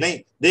them. कि नहीं,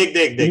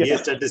 देख, ये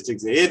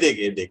statistics है, ये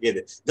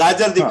देख,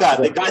 गाजर दिखा,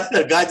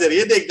 गाजर,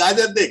 ये देख,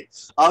 गाजर देख,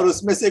 और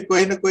उसमें से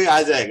कोई ना कोई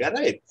आ जाएगा,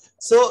 right?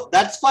 So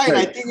that's fine.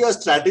 I think your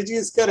strategy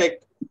is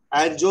correct.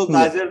 And जो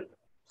गाजर,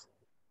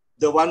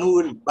 the one who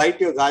will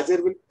bite your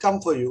gajar will come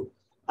for you.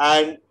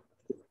 And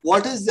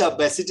what is the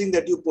messaging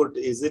that you put?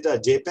 Is it a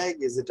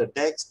JPEG? Is it a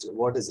text?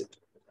 What is it?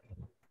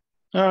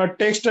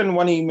 Text and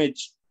one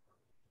image.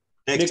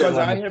 Because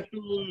I have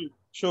to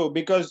show,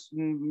 because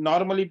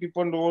normally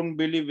people don't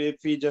believe if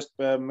we just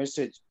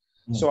message.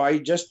 So I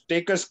just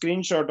take a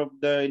screenshot of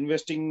the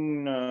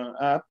investing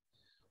app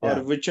or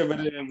whichever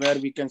where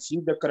we can see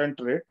the current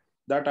rate.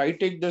 That I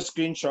take the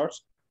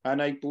screenshots and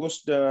I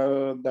post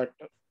that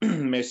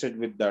message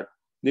with that.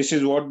 This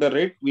is what the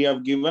rate we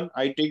have given.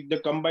 I take the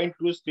combined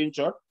 2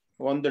 screenshot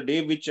on the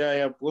day which I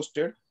have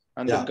posted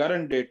and the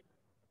current date.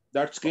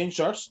 That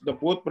screenshots, the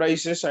both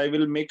prices, I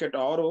will make it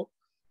RO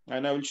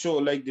and I will show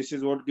like this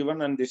is what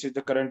given and this is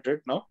the current rate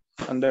now,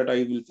 and that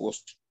I will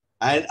post.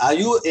 And are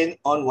you in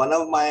on one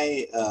of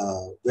my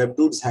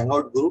WebDudes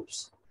Hangout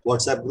groups,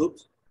 WhatsApp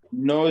groups?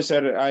 No,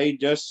 sir. I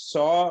just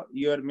saw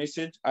your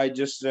message. I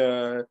just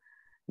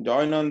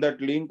joined on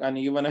that link, and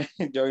even I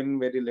joined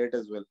very late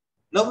as well.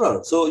 No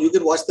problem. So you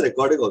can watch the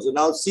recording also.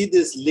 Now see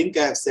this link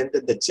I have sent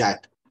in the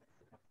chat.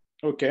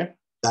 Okay.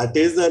 That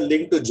is the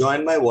link to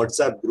join my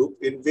WhatsApp group,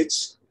 in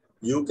which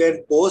you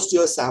can post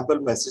your sample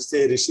message.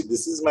 Say, Rishi,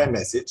 this is my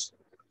message,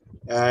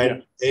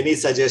 and any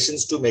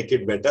suggestions to make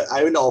it better.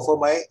 I will offer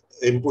my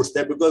inputs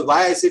there, because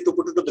why I say to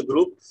put it to the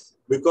group,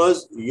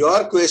 because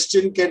your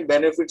question can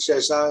benefit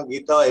Shashank,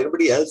 Geeta,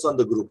 everybody else on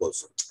the group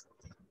also.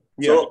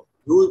 Yeah. So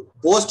you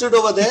post it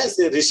over there.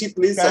 Say, Rishi,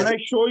 please. Can I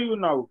show you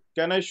now?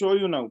 Can I show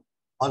you now?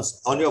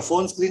 On your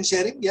phone screen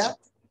sharing? Yeah.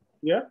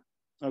 Yeah.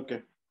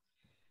 Okay.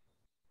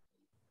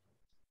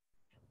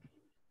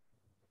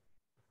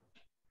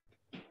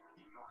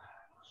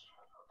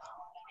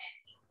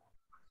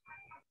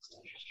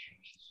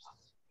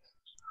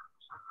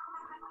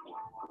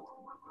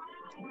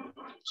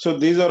 So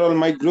these are all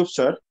my groups,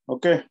 sir.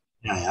 Okay.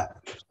 Yeah.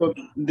 So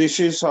this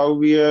is how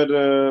we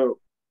are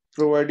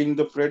providing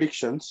the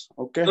predictions.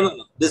 Okay.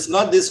 No. This is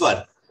not this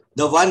one.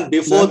 The one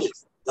before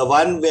this. The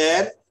one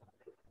where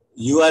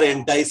you are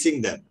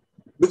enticing them.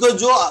 Because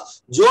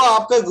जो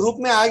आपका group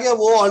में आ गया,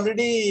 वो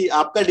already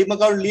आपका demat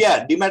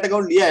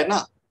account लिया है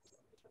ना?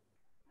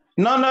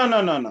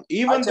 No.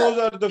 Even those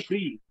are the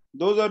free.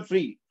 Those are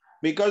free,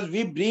 because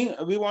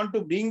we want to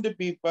bring the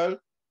people.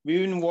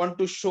 We want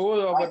to show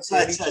our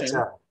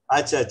prediction.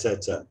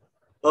 अच्छा.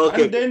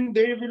 Okay. And then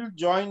they will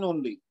join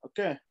only.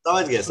 Okay.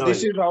 समझ गया. So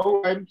this is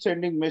how I'm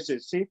sending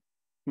message. See,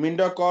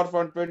 Minda Corp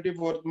on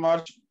 24th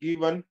March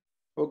given.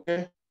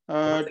 Okay.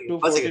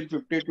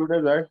 2:14:50 today,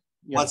 right?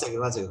 Yeah. One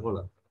second. Hold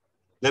on.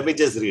 Let me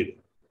just read.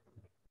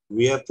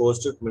 We have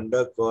posted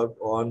Minda Corp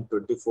on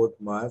 24th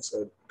March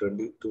at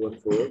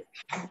 22:14,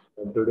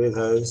 and today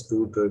has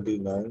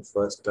 2:29.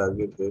 First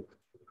target hit.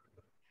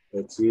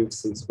 Achieved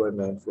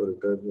 6.94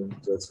 return in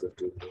just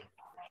 15 days.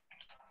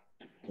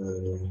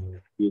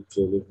 Keep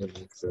trailing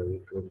and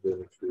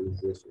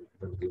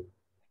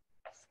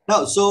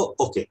now, so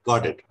okay,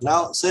 got it.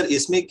 Now, sir,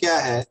 इसमें क्या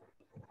है?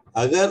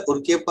 अगर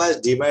उनके पास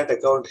demat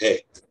account है,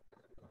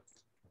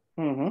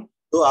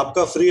 तो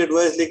आपका free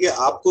advice लेके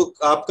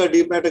आपका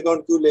डीमैट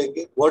अकाउंट क्यों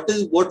लेंगे?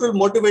 What will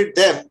motivate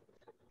them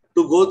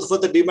to go for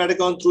the demat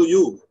account through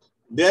you?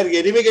 They are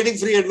anyway getting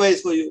free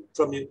advice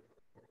from you.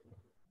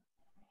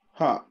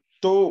 हाँ,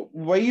 तो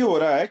वही हो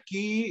रहा है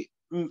कि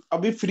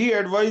अभी फ्री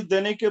एडवाइस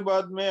देने के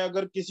बाद में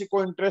अगर किसी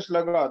को इंटरेस्ट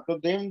लगा तो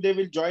then they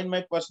will join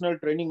my personal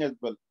training as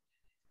well.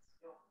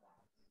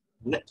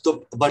 तो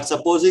but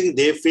supposing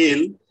they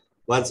feel,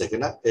 one second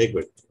ना, एक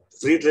मिनट,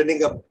 फ्री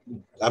ट्रेनिंग का,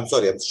 I'm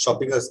sorry, I'm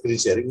stopping a screen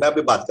sharing. मैं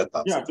अभी बात करता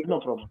हूँ. Yeah,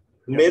 no problem.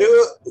 मेरे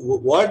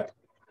what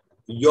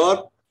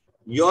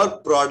your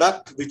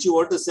product which you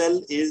want to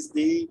sell is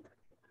the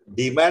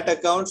demat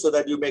account so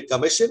that you make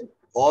commission,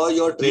 or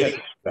your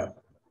training program?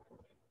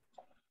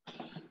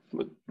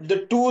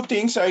 The two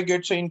things I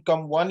get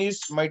income. One is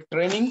my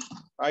training.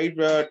 I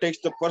take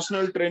the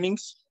personal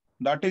trainings.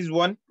 That is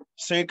one.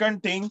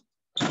 Second thing,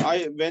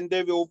 when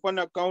they will open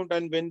account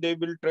and when they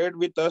will trade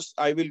with us,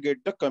 I will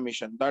get the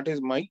commission. That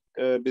is my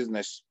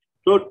business.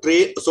 So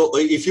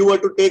if you were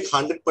to take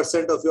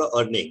 100% of your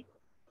earning,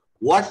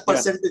 what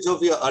percentage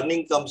of your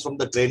earning comes from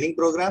the training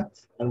program,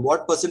 and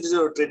what percentage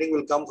of your training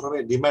will come from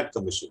a demat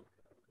commission?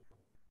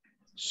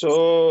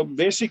 So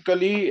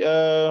basically,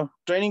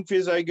 training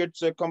fees I get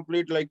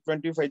complete like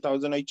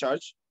 25,000 I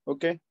charge.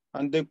 Okay,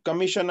 and the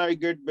commission I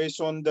get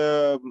based on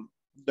the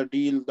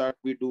deal that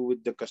we do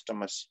with the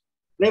customers.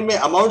 नहीं, मैं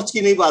amounts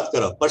की नहीं बात कर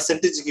रहा हूँ,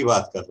 percentage की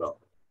बात कर रहा हूँ.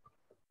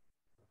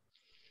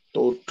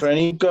 तो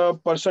ट्रेनिंग का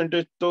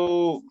परसेंटेज तो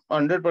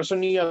 100%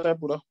 नहीं आता है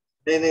पूरा.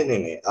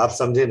 नहीं, आप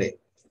समझे नहीं.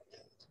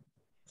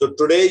 So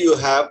today you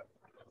have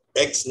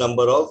X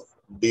number of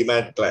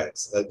demat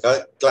clients,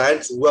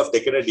 clients who have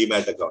taken a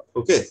demat account.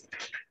 Okay.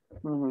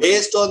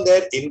 Based on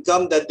their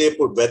income that they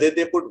put, whether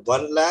they put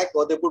 1 lakh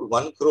or they put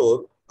 1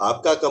 crore,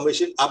 आपका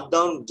commission up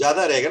down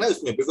ज्यादा रहेगा ना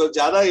उसमें, because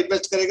ज्यादा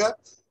invest करेगा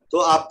तो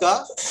आपका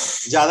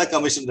ज्यादा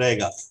कमीशन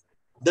रहेगा.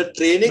 द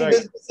ट्रेनिंग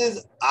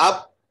बिजनेस,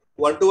 आप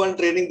 1-to-1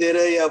 ट्रेनिंग दे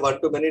रहे हैं या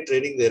 1-to-many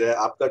ट्रेनिंग दे रहे हैं,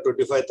 आपका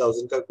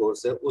 25,000 का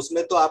कोर्स है,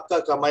 उसमें तो आपका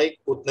कमाई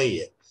उतना ही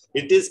है.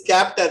 It is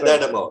capped at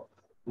that amount.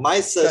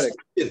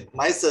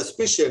 My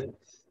suspicion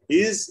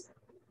is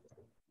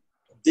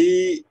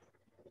the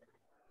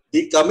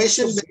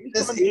commission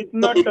business.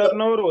 जितना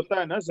टर्नओवर होता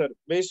है ना सर,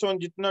 based on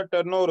जितना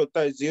टर्नओवर होता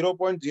है,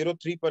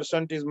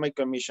 0.03% is my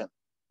commission.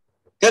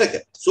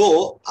 Correct.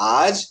 So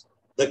आज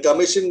the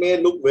commission may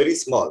look very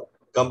small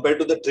compared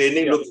to the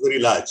training looks very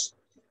large.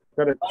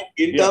 Correct. But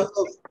in terms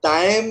of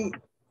time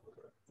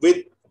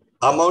with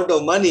amount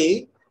of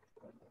money,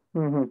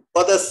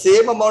 for the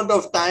same amount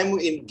of time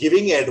in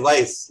giving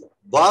advice,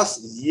 boss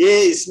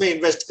ये इसमें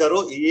invest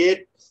करो,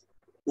 ये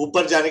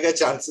ऊपर जाने का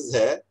chances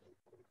है,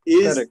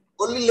 is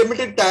only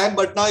limited time.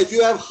 But now if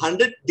you have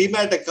 100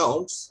 demat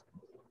accounts,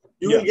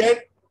 you will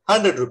get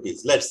 100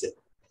 rupees, let's say.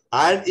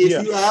 And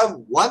if you have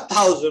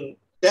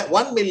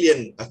 1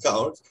 million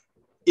accounts,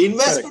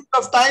 Investment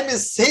of time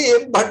is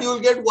same, but you will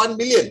get 1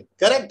 million.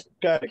 Correct?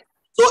 Correct.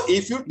 So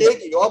if you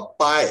take your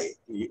pie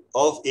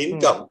of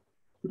income,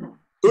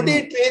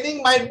 today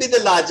training might be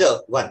the larger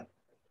one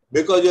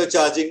because you're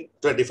charging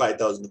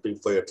 25,000 rupees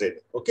for your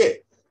training. Okay.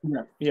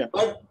 Yeah.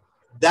 But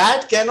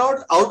that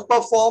cannot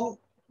outperform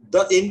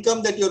the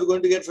income that you're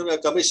going to get from your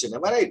commission.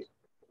 Am I right?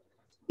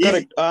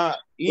 Correct.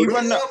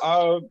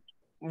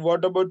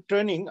 What about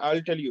training?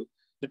 I'll tell you.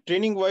 The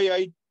training why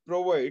I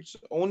provide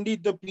only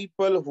the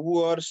people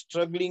who are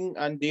struggling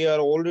and they are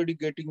already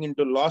getting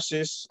into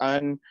losses,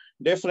 and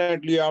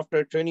definitely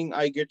after training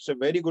I get a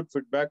very good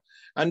feedback,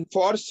 and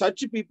for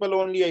such people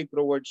only I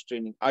provide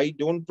training. I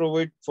don't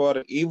provide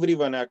for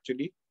everyone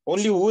actually.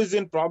 Only who is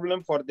in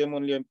problem, for them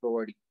only I'm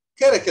providing.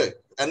 Correct.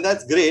 And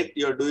that's great.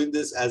 You're doing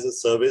this as a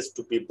service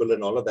to people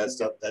and all of that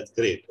stuff. That's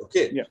great.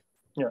 Okay.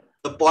 Yeah.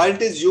 The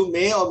point is you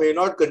may or may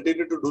not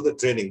continue to do the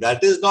training.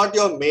 That is not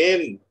your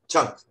main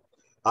chunk.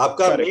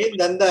 आपका main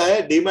धंधा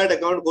है demat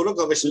account खोलो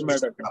commission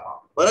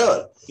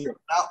बराबर.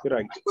 Now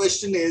my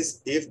question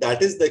is, if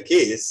that is the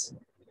case,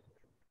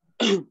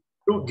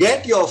 to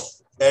get your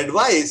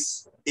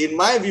advice, in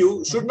my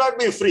view, should not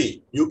be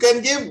free. You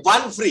can give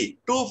 1 free,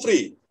 2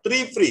 free,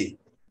 3 free.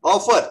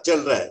 Offer चल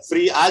रहा है,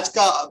 free आज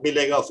का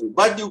मिलेगा free,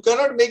 but you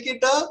cannot make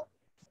it a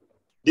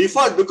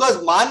default,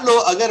 because मान लो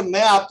अगर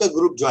मैं आपका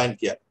group join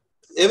किया,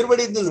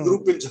 everybody in this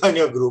group will join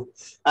your group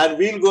and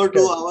we'll go to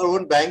our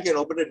own bank and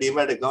open a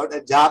demat account,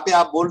 and जहाँ पे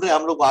आप बोल रहे हैं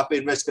हम लोग वहाँ पे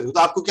invest करेंगे, तो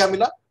आपको क्या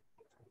मिला?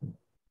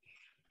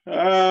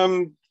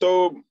 तो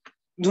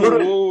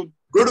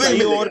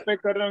goodwill और पे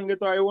कर रहे होंगे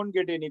तो I won't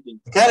get anything.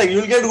 Correct,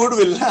 you'll get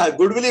goodwill ना,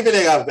 goodwill ही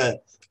मिलेगा आपका.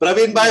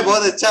 प्रवीण भाई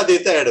बहुत अच्छा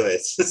देता है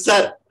एडवाइस,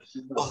 सर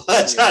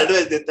अच्छा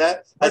एडवाइस देता है.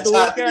 अच्छा तो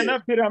क्या है ना,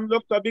 फिर हम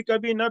लोग कभी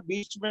कभी ना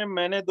बीच में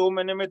महीने 2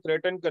 महीने में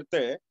थ्रेटन करते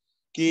हैं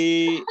कि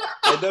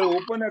either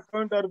open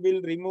account or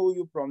we'll remove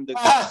you from the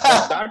group.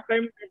 At that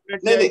time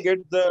definitely I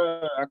get the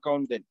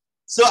account then.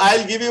 So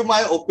I'll give you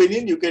my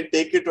opinion, you can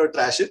take it or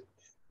trash it.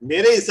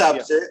 मेरे हिसाब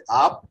से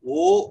आप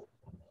वो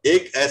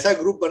एक ऐसा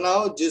group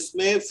बनाओ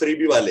जिसमें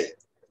freebie वाले हैं,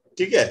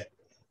 ठीक है,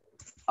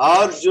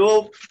 और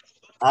जो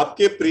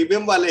आपके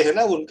प्रीमियम वाले हैं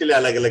ना उनके लिए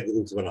अलग अलग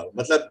ग्रुप्स बनाओ.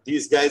 मतलब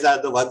these guys are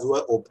the ones who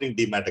are opening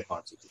demat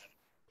accounts,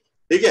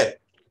 ठीक है.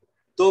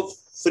 तो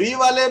फ्री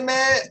वाले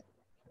में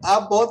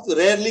आप बहुत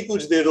रेयरली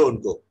कुछ दे दो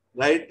उनको,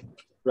 राइट,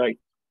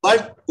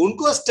 बट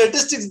उनको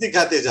स्टेटिस्टिक्स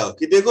दिखाते जाओ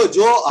कि देखो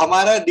जो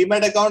हमारा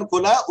डीमैट अकाउंट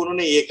खोला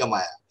उन्होंने ये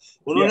कमाया,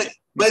 उन्होंने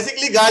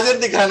बेसिकली गाजर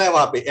दिखाना है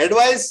वहां पे.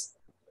 एडवाइस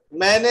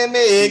महीने में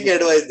एक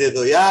एडवाइस दे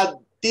दो या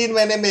 3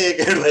 महीने में एक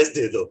एडवाइस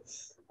दे दो.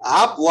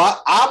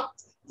 आप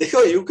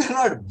देखो, you can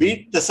not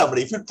beat the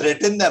somebody if you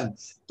threaten them.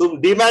 तुम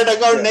डीमैट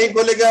अकाउंट नहीं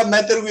खोलेगा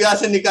मैं तेरे को यहाँ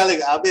से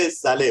निकालेगा, अबे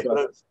साले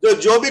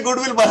जो भी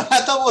गुडविल बनाया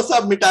था वो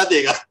सब मिटा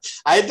देगा.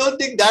 I don't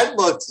think that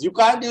works. You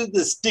can't use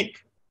the stick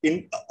in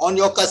on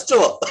your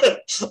customer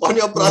on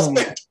your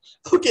prospect.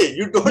 Okay,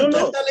 you don't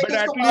no, but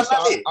at least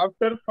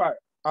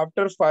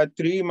after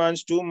 3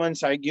 months 2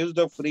 months I give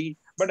the free,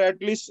 but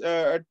at least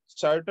at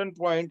certain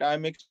point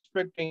I'm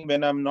expecting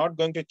when I'm not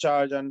going to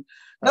charge, and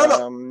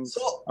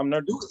so I'm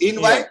not.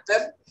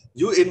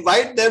 You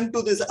invite them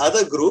to this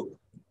other group,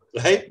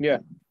 right?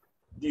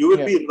 You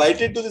will be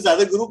invited to this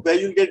other group where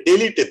you'll get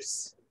daily tips.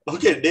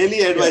 Okay,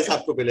 daily advice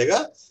आपको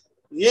मिलेगा.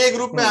 ये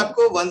group में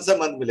आपको once a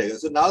month मिलेगा.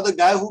 So now the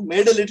guy who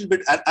made a little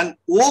bit and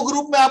वो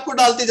group में आपको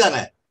डालते जाना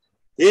है.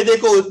 ये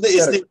देखो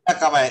इसने इतना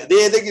कमाया,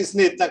 ये देखो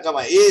इसने इतना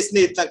कमाया, ये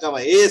इसने इतना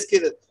कमाया, ये इसके,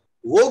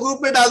 वो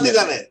ग्रुप में डालते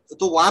जाना है.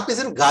 तो वहां पे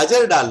सिर्फ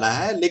गाजर डालना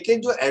है,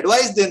 लेकिन जो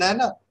एडवाइस देना है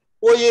ना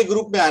वो ये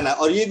ग्रुप में आना है.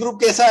 और ये ग्रुप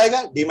कैसा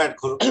आएगा? डीमैट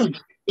खोलो,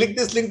 click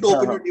this link to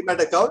open your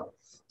demat account.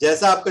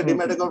 जैसा आपका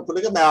डीमैट अकाउंट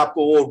खुलेगा मैं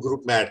आपको वो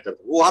ग्रुप में ऐड कर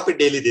दूं, वहां पे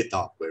डेली देता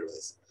हूँ आपको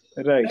एडवाइस.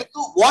 राइट.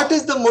 तो what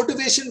is the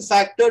motivation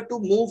factor to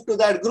move to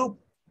that group?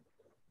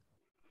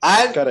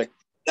 And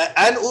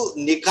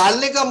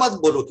निकालने का मत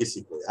बोलो किसी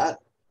को यार.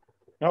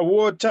 वो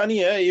अच्छा नहीं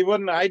है.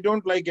 Even I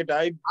don't like it.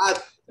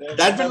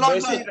 That will not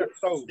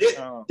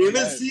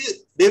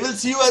they will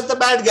see you as the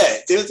bad guy.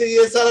 They will say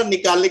ये सारा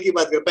निकालने की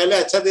बात कर, पहले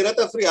अच्छा दे रहा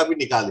था फ्री, अभी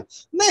निकाले.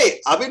 नहीं,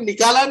 अभी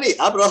निकाला नहीं,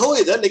 अब रहो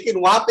इधर, लेकिन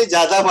वहां पे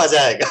ज्यादा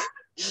मजा आएगा.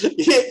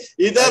 ये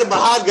इधर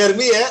बाहर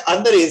गर्मी है,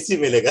 अंदर एसी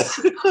मिलेगा.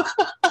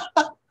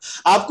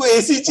 आपको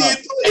एसी चाहिए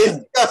तो एसी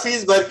का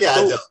फीस भर के आ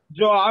जाओ.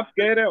 जो आप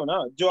कह रहे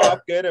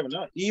हो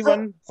ना,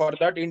 even for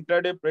that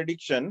intraday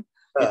prediction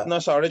इतना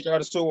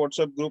 450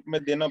 व्हाट्सएप ग्रुप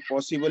में देना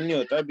पॉसिबल नहीं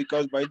होता,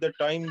 because by the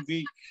time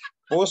we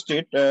post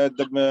it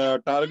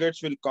the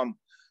targets will come.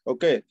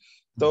 Okay,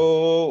 तो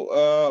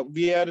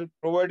we are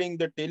providing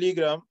the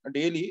Telegram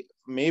daily,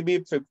 maybe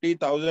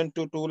 50,000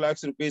 to 2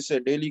 lakhs rupees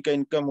daily का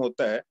income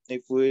होता है.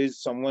 If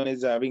someone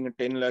is having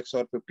 10 lakhs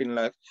or 15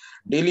 lakhs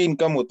daily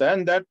income होता है,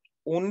 and that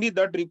only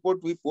that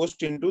report we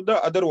post into the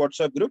other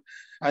WhatsApp group,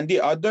 and the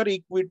other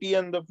equity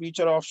and the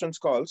feature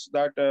options calls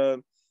that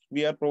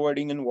we are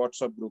providing in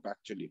WhatsApp group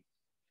actually.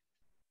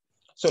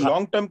 So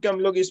long term के हम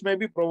लोग इसमें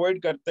भी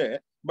provide करते हैं,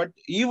 but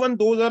even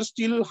those are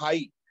still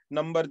high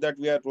number that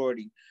we are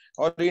providing.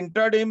 और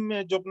intraday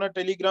में जो अपना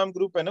टेलीग्राम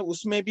ग्रुप है ना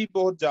उसमें भी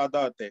बहुत ज्यादा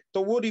आते हैं,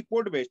 तो वो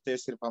रिपोर्ट भेजते हैं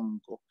सिर्फ हम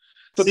उनको,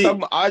 तो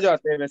तब आ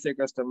जाते हैं वैसे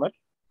कस्टमर.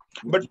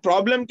 बट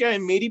प्रॉब्लम क्या है,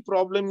 मेरी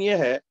प्रॉब्लम ये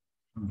है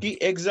कि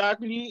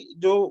एग्जैक्टली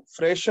जो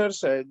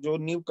फ्रेशर्स है, जो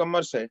न्यू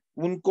कमर्स है,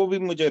 उनको भी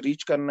मुझे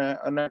रीच करना है,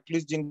 और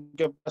एटलीस्ट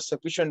जिनके पास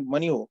सफिशिएंट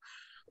मनी हो,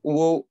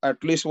 वो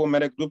एटलीस्ट वो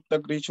मेरे ग्रुप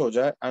तक रीच हो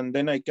जाए, and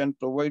then I can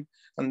provide,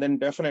 and then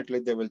definitely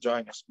they will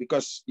join us,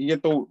 because ये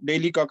तो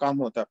डेली का काम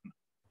होता है अपना.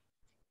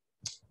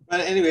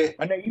 But anyway,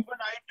 and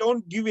even I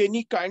don't give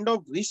any kind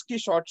of risky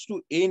shots to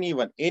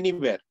anyone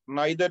anywhere,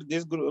 neither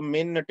this group,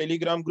 main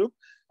telegram group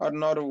or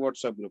nor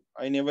WhatsApp group.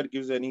 I never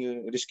gives any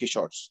risky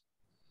shots.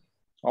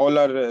 All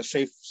are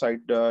safe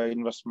side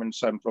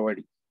investments I'm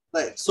providing.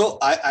 Right. So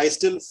I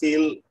still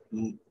feel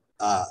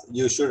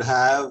you should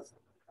have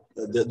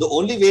the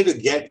only way to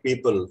get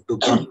people to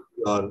come to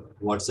your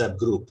WhatsApp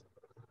group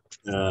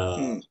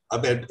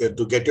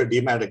to get your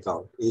demat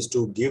account is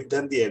to give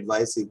them the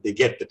advice if they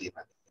get the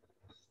demat.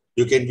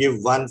 You can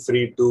give 1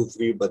 free, 2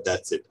 free, but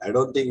that's it. I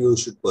don't think you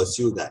should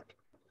pursue that.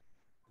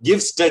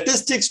 Give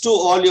statistics to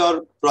all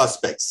your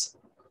prospects.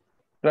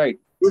 Right.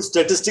 Give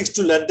statistics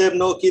to let them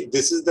know that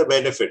this is the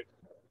benefit.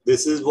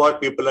 This is what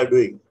people are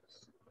doing.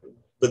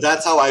 But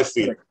that's how I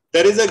feel. Right.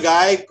 There is a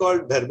guy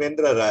called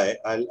Dharmendra Rai.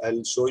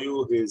 I'll show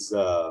you his.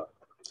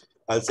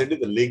 I'll send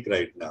you the link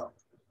right now.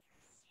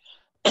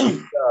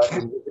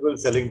 Invisible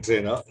selling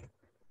trainer.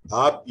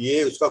 आप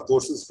ये उसका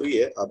courses free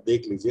है. आप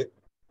देख लीजिए.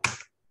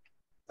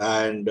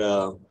 And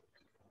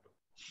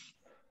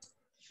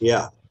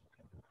yeah,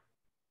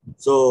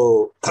 so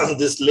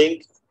this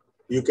link,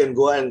 you can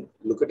go and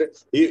look at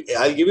it.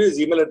 I'll give you his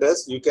email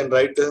address. You can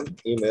write him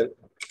email.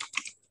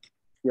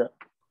 Yeah.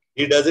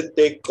 He doesn't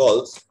take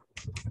calls.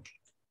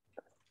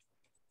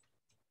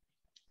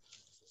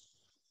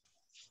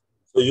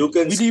 So you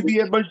can. Will he be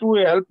able to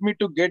help me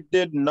to get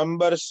their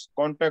numbers,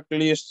 contact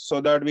list, so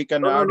that we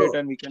can add it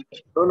and we can?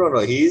 No.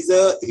 He's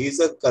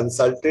a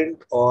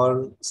consultant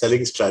on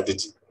selling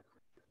strategy.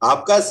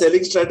 आपका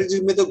selling strategy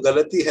में तो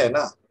गलती है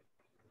ना,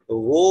 तो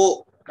वो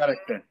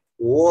correct है,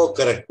 वो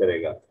करेक्ट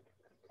करेगा.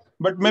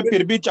 बट मैं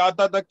फिर भी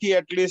चाहता था कि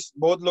एटलीस्ट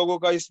बहुत लोगों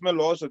का इसमें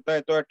लॉस होता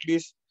है, तो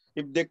at least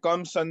if they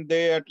come Sunday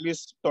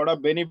at least थोड़ा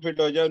बेनिफिट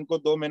हो जाए उनको,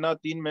 2 महीना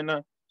 3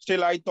 महीना.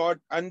 Still I thought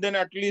and then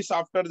at least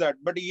after that,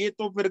 but ये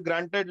तो फिर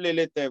ग्रांटेड ले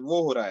लेते हैं,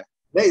 वो हो रहा है.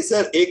 नहीं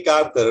सर, एक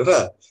काम करो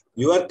ना,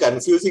 you are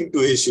confusing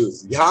to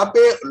issues. यहाँ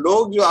पे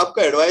लोग जो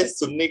आपका एडवाइस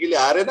सुनने के लिए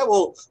आ रहे हैं ना,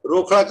 वो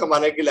रोकड़ा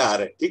कमाने के लिए आ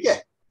रहे हैं. ठीक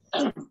है,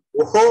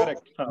 वो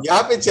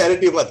यहाँ पे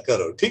चैरिटी मत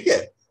करो. ठीक है,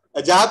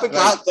 जहाँ पे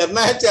कहा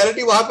करना है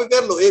चैरिटी वहां पे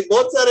कर लो. एक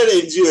बहुत सारे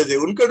एनजीओ है,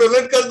 उनको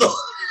डोनेट कर दो.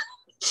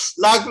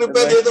 लाख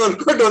रुपए दे दो,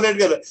 उनको डोनेट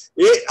कर दो.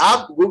 ये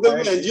आप गूगल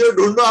में एनजीओ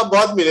ढूंढो, आप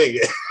बहुत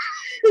मिलेंगे.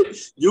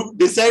 You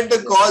decide the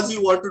cause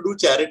you want to do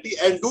charity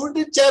and do it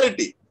in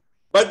charity.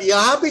 But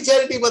यहाँ पे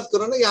चैरिटी मत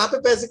करो ना. यहाँ पे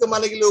पैसे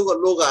कमाने के लिए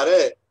लोग आ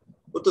रहे हैं,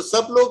 वो तो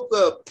सब लोग,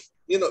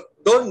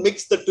 don't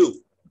mix the two.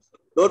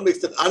 Don't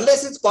mix it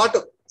unless it's part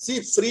of. See,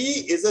 free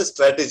is a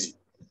strategy.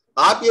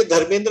 आप ये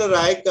धर्मेंद्र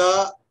राय का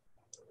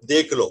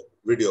देख लो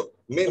वीडियो,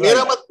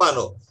 मेरा मत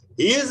मानो.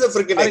 He is a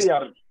freaking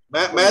expert.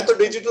 मैं तो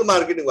डिजिटल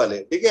मार्केटिंग वाले.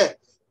 ठीक है,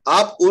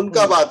 आप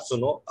उनका बात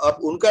सुनो, आप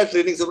उनका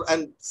ट्रेनिंग सुनो.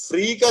 एंड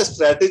फ्री का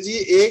स्ट्रेटेजी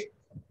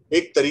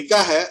एक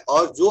तरीका है,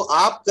 और जो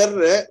आप कर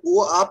रहे हैं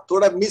वो आप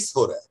थोड़ा मिस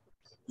हो रहा है.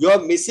 You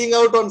are missing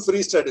out on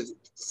free strategy.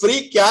 Free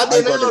क्या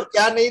देना है और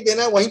क्या नहीं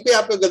देना है, वहीं पे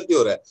आपका गलती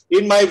हो रहा है.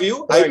 इन my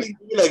view, I think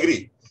you will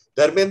agree.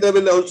 Dharmendra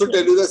will also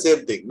tell you the same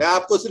thing. मैं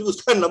आपको सिर्फ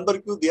उसका नंबर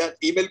क्यों दिया,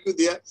 ईमेल क्यों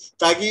दिया,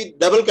 ताकि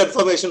डबल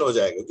कंफर्मेशन हो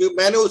जाएगा, क्योंकि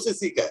मैंने उससे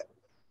सीखा है.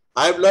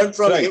 I have learned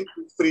from him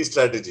free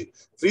strategy.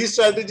 Free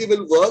strategy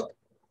will work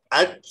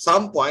at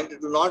some point,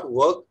 it will not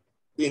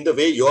work in the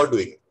way you are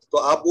doing. तो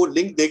आप वो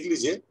लिंक देख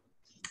लीजिए,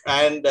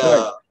 and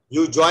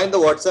you join the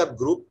WhatsApp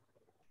group.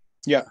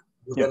 Yeah.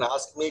 You can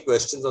ask me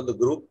questions on the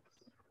group,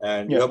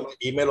 and you have my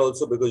email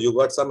also, because you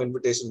got some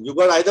invitation. You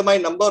got either my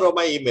number or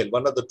my email,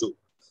 one of the two.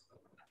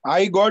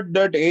 I got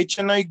that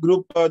HNI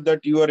group,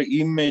 that your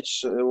image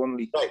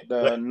only. Right,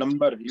 the right.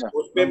 number. Yeah.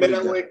 उसमें मेरा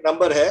वो एक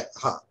number है.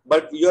 हाँ.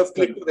 But you have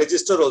clicked to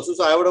register also,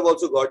 so I would have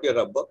also got your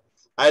number.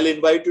 I'll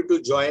invite you to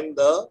join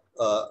the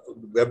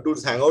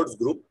WebDudes Hangouts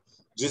group,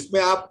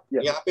 जिसमें आप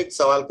यहाँ पे एक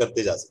सवाल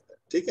करते जा सकते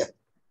हैं. ठीक है?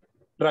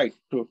 Right.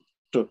 True.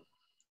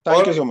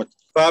 Thank you so much.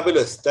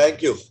 Fabulous.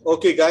 Thank you.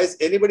 Okay, guys.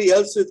 Anybody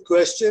else with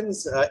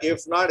questions?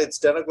 If not, it's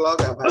 10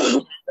 o'clock. I'm happy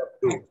to step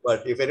through.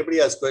 But if anybody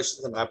has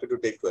questions, I'm happy to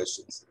take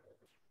questions.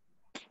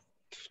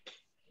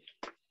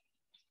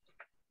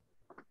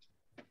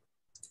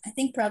 I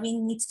think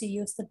Praveen needs to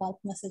use the bulk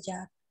message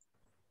app.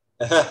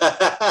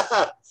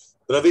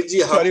 Praveen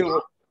जी,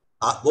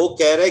 वो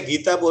कह रहे,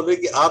 गीता बोल रही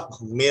कि आप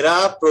मेरा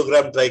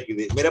programme try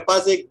कीजिए. मेरे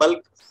पास एक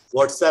बल्क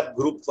व्हाट्सएप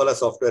ग्रुप वाला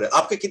सॉफ्टवेयर है.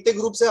 आपके कितने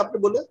ग्रुप्स हैं आपने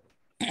बोले?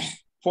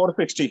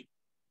 460.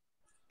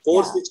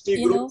 460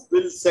 groups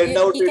will send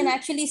out. You can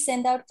actually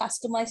send out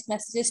customized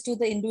messages to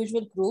the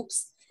individual groups.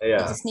 He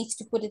just needs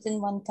to put it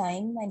in one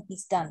time and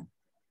he's done.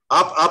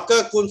 आपका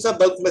कौन सा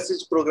बल्क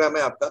मैसेज प्रोग्राम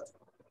है आपका?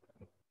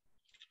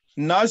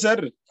 No,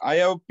 sir. I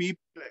have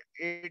people,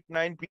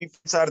 8-9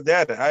 people are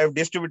there. I have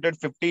distributed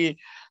 50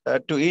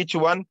 to each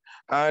one,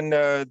 and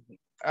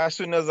as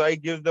soon as I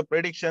give the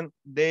prediction,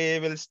 they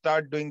will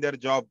start doing their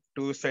job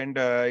to send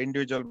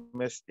individual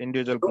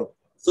group.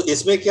 So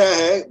इसमें क्या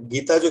है,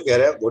 गीता जो कह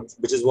रहा है,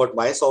 which is what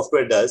my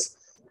software does.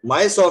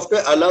 My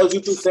software allows you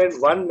to send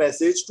one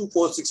message to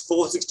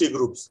 460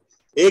 groups.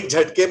 एक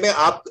झटके में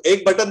आप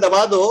एक बटन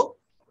दबा दो,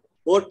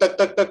 वो टक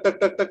टक टक टक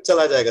टक टक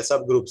चला जाएगा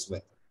सब ग्रुप्स में.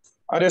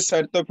 अरे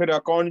सर, तो फिर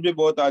अकाउंट भी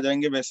बहुत आ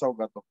जाएंगे वैसा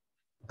होगा तो.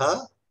 हाँ,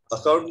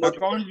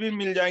 अकाउंट भी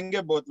मिल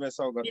जाएंगे बहुत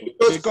वैसा होगा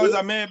तो. बिकॉज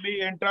हमें अभी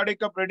इंट्राडे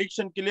का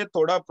प्रेडिक्शन के लिए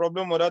थोड़ा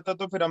प्रॉब्लम हो रहा था,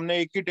 तो फिर हमने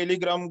एक ही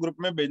टेलीग्राम ग्रुप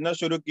में भेजना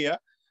शुरू किया,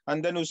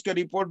 एंड देन उसके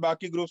रिपोर्ट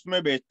बाकी ग्रुप्स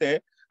में भेजते हैं,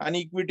 एंड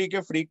इक्विटी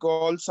के फ्री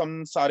कॉल्स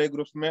हम सारे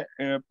ग्रुप्स में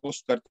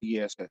पोस्ट करती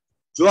है. ऐसे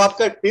जो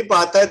आपका टिप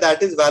आता है,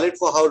 that is valid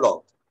for how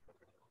long?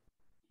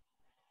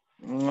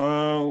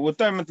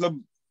 होता है,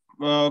 मतलब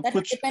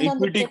कुछ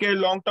इक्विटी के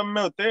लॉन्ग टर्म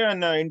में होते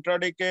हैं,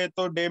 इंट्राडे के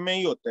तो डे में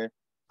ही होते हैं.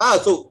 हाँ,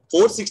 so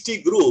 460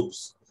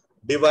 groups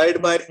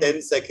divide by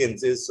 10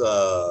 seconds is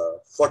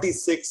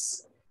 46.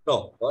 No,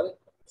 what?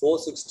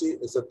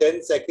 460. So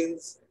 10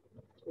 seconds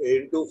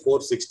into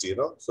 460.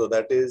 No, so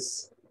that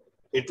is.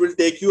 It will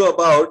take you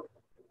about.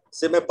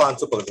 Say मैं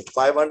 500 पकड़ूं.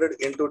 500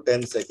 into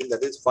 10 seconds.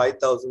 That is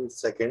 5,000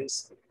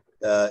 seconds.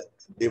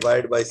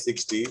 Divide by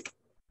 60,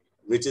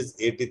 which is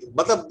 80.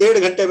 मतलब 1.5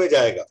 घंटे में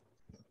जाएगा.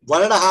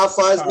 1.5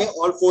 hours में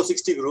all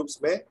 460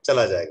 groups में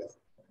चला जाएगा.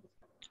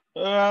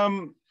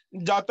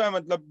 जाता है,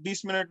 मतलब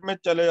 20 मिनट में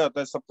चले जाता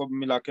है सबको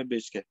मिला के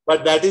बेच के.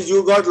 But that is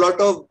you got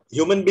lot of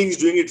human beings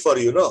doing it for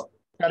you, no?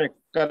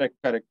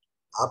 Correct.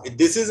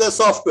 This is a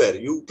software.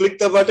 You click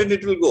the button,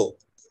 it will go.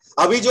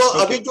 अभी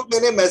जो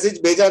मैंने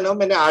मैसेज भेजा ना,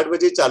 मैंने 8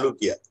 बजे चालू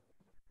किया.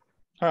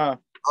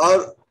 हाँ.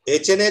 और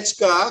HNH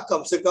का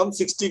कम से कम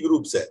 60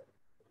 ग्रुप्स है.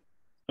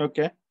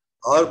 ओके.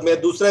 और मैं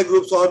दूसरा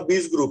ग्रुप्स और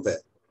 20 ग्रुप है.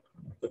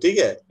 तो ठीक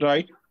है.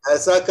 राइट.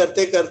 ऐसा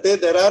करते करते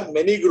there are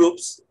many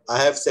groups I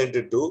have sent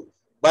it to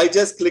by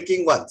just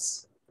clicking once.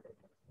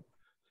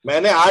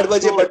 मैंने 8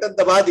 बजे बटन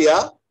दबा दिया,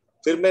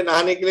 फिर मैं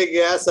नहाने के लिए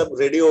गया, सब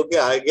रेडी होके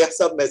आ गया,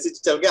 सब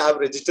मैसेज चल गया,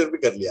 आप रजिस्टर भी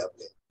कर लिया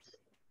आपने.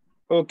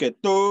 ओके,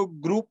 तो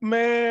ग्रुप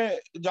में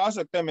जा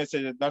सकते हैं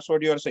message. That's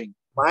what you are saying.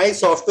 My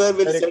software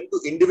will send to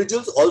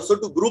individuals, also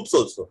to groups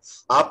also.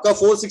 आपका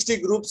 460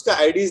 ग्रुप्स का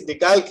आईडीज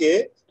निकाल के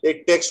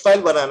एक टेक्स्ट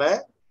फाइल बनाना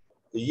है.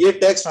 ये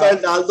टेक्स्ट फाइल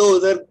डाल दो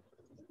उधर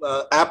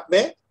ऐप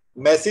में,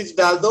 मैसेज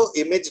डाल दो,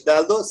 इमेज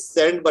डाल दो,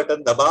 सेंड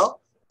बटन दबाओ,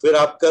 फिर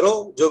आप करो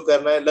जो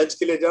करना है. लंच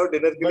के लिए जाओ,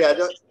 डिनर के लिए आ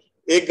जाओ,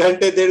 1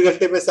 घंटे 1.5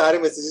 घंटे में सारे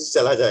मैसेजेस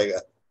चला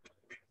जाएगा.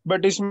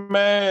 बट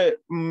इसमें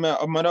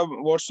हमारा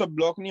व्हाट्सएप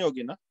ब्लॉक नहीं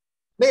होगी ना?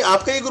 नहीं,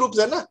 आपका ही ग्रुप्स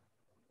है ना.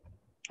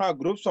 हाँ,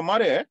 ग्रुप्स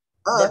हमारे हैं,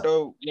 बट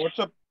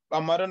व्हाट्सएप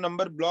हमारा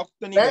नंबर ब्लॉक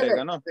तो नहीं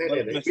करेगा ना?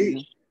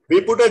 We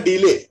put a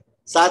delay,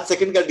 7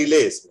 second का डिले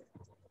इसमें.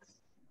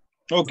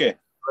 Okay.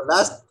 For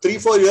last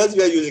 3-4 years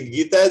we are using.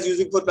 Geeta is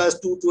using for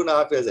last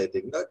 2.5 years, I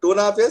think. No?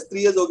 2.5 years,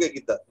 3 years हो गया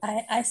Geeta.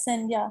 I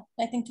send, yeah,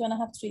 I think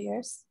 2.5-3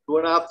 years.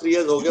 2.5-3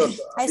 years हो गया.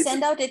 I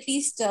send out at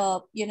least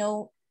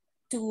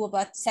to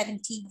about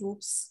 70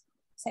 groups,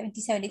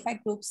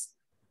 70-75 groups.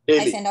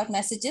 Daily. I send out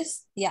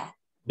messages. Yeah.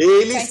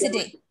 Daily. Twice a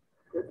day.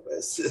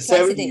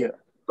 70.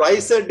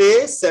 Twice a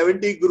day,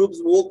 70 groups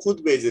वो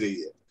खुद भेज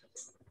रही है.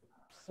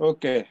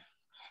 Okay.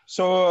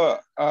 So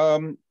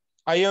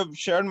I have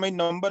shared my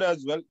number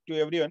as well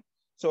to everyone.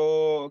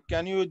 So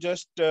can you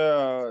just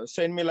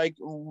send me like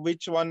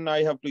which one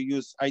I have to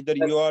use, either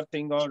your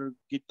thing or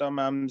Geeta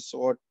ma'am's,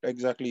 what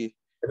exactly?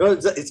 No,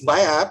 it's my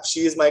app.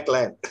 She is my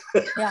client.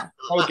 Yeah.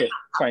 Okay.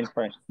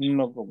 Fine.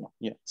 No problem.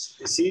 Yeah.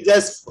 She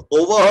just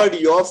overheard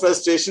your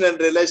frustration and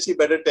realized she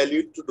better tell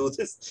you to do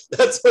this.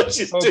 That's what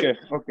she's doing.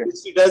 Okay.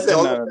 She does it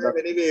all the time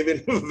anyway,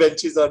 even when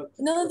she's on.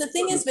 No, the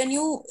thing is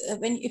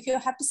if you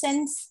have to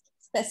send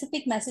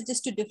specific messages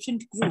to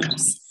different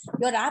groups,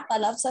 your app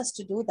allows us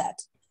to do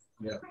that.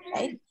 Yeah.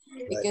 Right?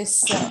 Because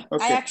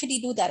I actually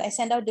do that. I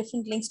send out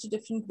different links to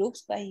different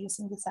groups by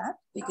using this app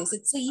because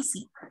it's so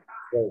easy.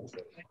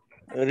 Right.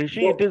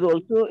 Rishi,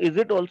 is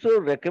it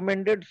also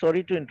recommended,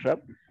 sorry to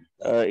interrupt,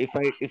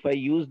 if I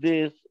use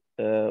this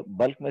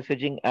bulk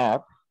messaging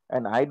app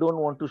and I don't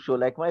want to show,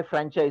 like my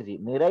franchisee,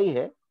 मेरा ही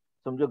है,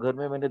 समझो घर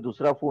में मैंने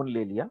दूसरा phone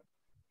ले लिया,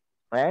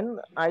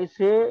 and I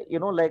say,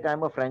 like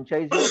I'm a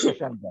franchisee of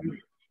Shashank,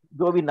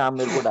 जो भी नाम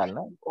मेरे को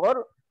डालना,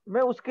 और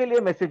मैं उसके लिए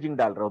मैसेजिंग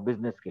डाल रहा हूँ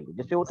बिजनेस के लिए,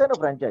 जैसे होता है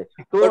ना फ्रेंचाइज.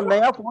 तो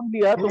नया फोन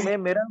लिया तो मैं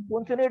मेरा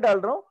फोन से नहीं डाल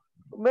रहा हूँ,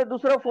 मैं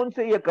दूसरा फोन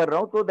से ये कर रहा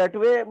हूँ, तो that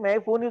way my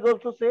phone is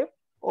also safe,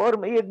 और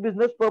मैं एक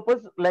business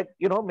purpose like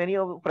many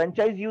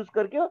franchise use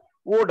करके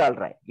वो डाल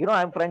रहा है.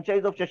 I am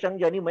franchise of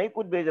Shashank, यानी मैं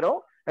खुद भेज रहा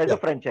हूँ as a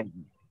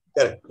franchise.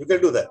 Correct. You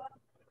can do that.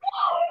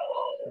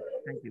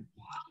 Thank you.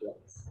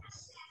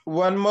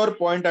 One more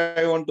point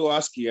I want to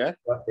ask here.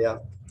 Yeah.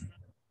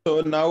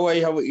 So now I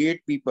have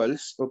 8 people,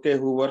 okay,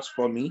 who works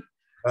for me.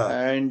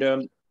 And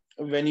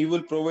when you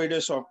will provide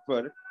a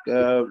software,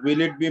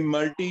 will it be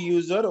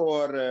multi-user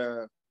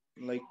or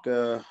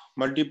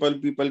multiple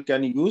people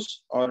can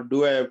use, or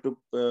do I have to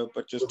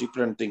purchase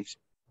different things?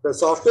 The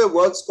software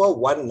works for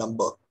one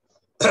number.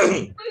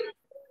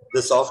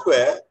 This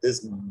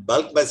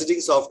bulk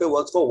messaging software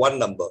works for one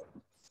number.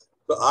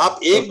 So आप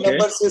एक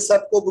number से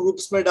सबको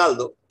groups में डाल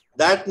दो.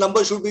 That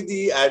number should be the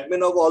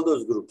admin of all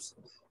those groups.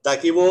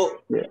 ताकि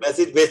वो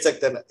message भेज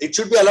सकते हैं. It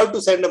should be allowed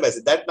to send a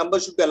message. That number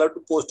should be allowed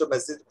to post a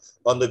message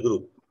on the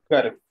group.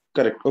 Correct.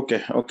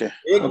 Okay.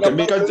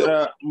 Because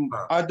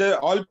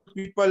all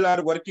people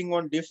are working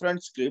on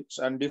different scripts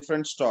and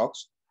different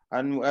stocks,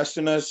 and as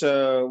soon as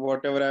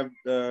whatever I've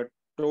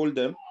told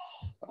them,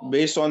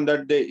 based on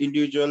that, the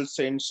individual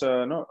sends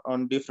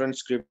on different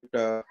script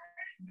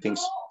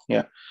things.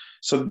 Yeah.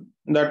 So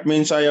that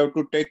means I have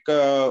to take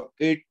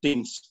 8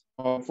 things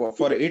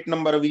for 8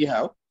 number we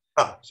have.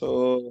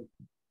 So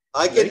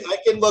I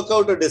can work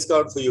out a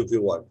discount for you if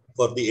you want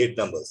for the 8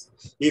 numbers.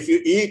 If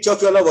you each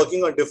of you are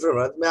working on different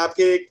ones, मैं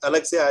आपके एक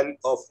अलग से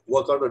I'll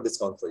work out a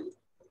discount for you.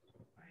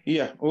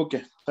 Yeah.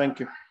 Okay. Thank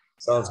you.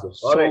 Sounds good.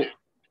 All right.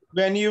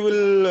 When you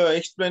will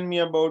explain me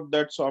about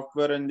that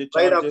software and the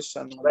charges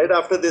right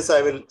after this,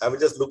 I will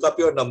just look up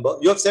your number.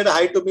 You have said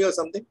hi to me or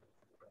something?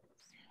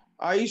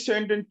 I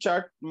sent in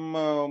chat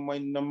my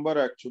number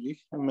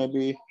actually.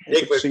 Maybe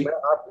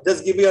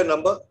just give me your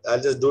number.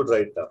 I'll just do it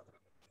right now.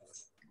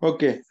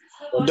 Okay.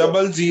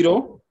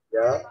 00.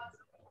 Yeah.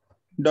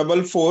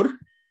 44.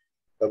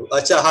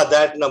 Acha,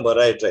 that number,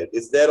 right.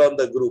 It's there on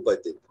the group, I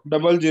think.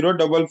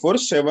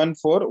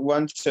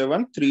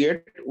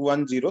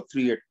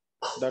 00447417381038.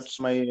 That's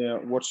my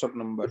WhatsApp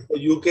number. It's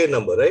the UK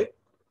number, right?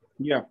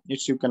 Yeah,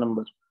 it's UK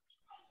number.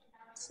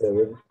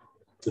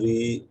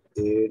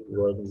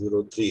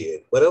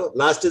 7381038. Whatever.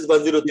 Last is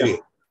 1038. Yeah.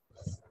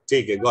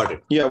 Okay, got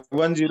it. Yeah,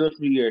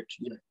 1038.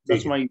 Yeah,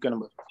 that's my UK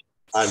number.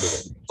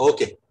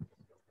 Okay.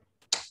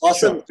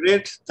 Awesome. Sure.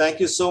 Great. Thank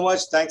you so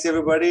much. Thanks,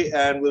 everybody.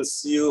 And we'll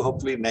see you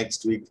hopefully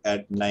next week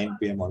at 9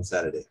 p.m. on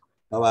Saturday.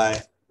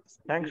 Bye-bye.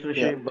 Thanks, Rishi.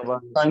 Yeah. Bye-bye.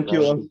 Thank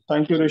you all.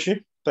 Thank you,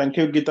 Rishi. Thank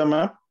you, Geeta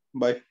ma'am.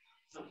 Bye.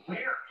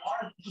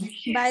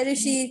 Bye,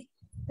 Rishi.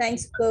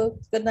 Thanks, Cook.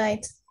 Good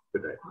night.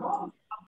 Good night.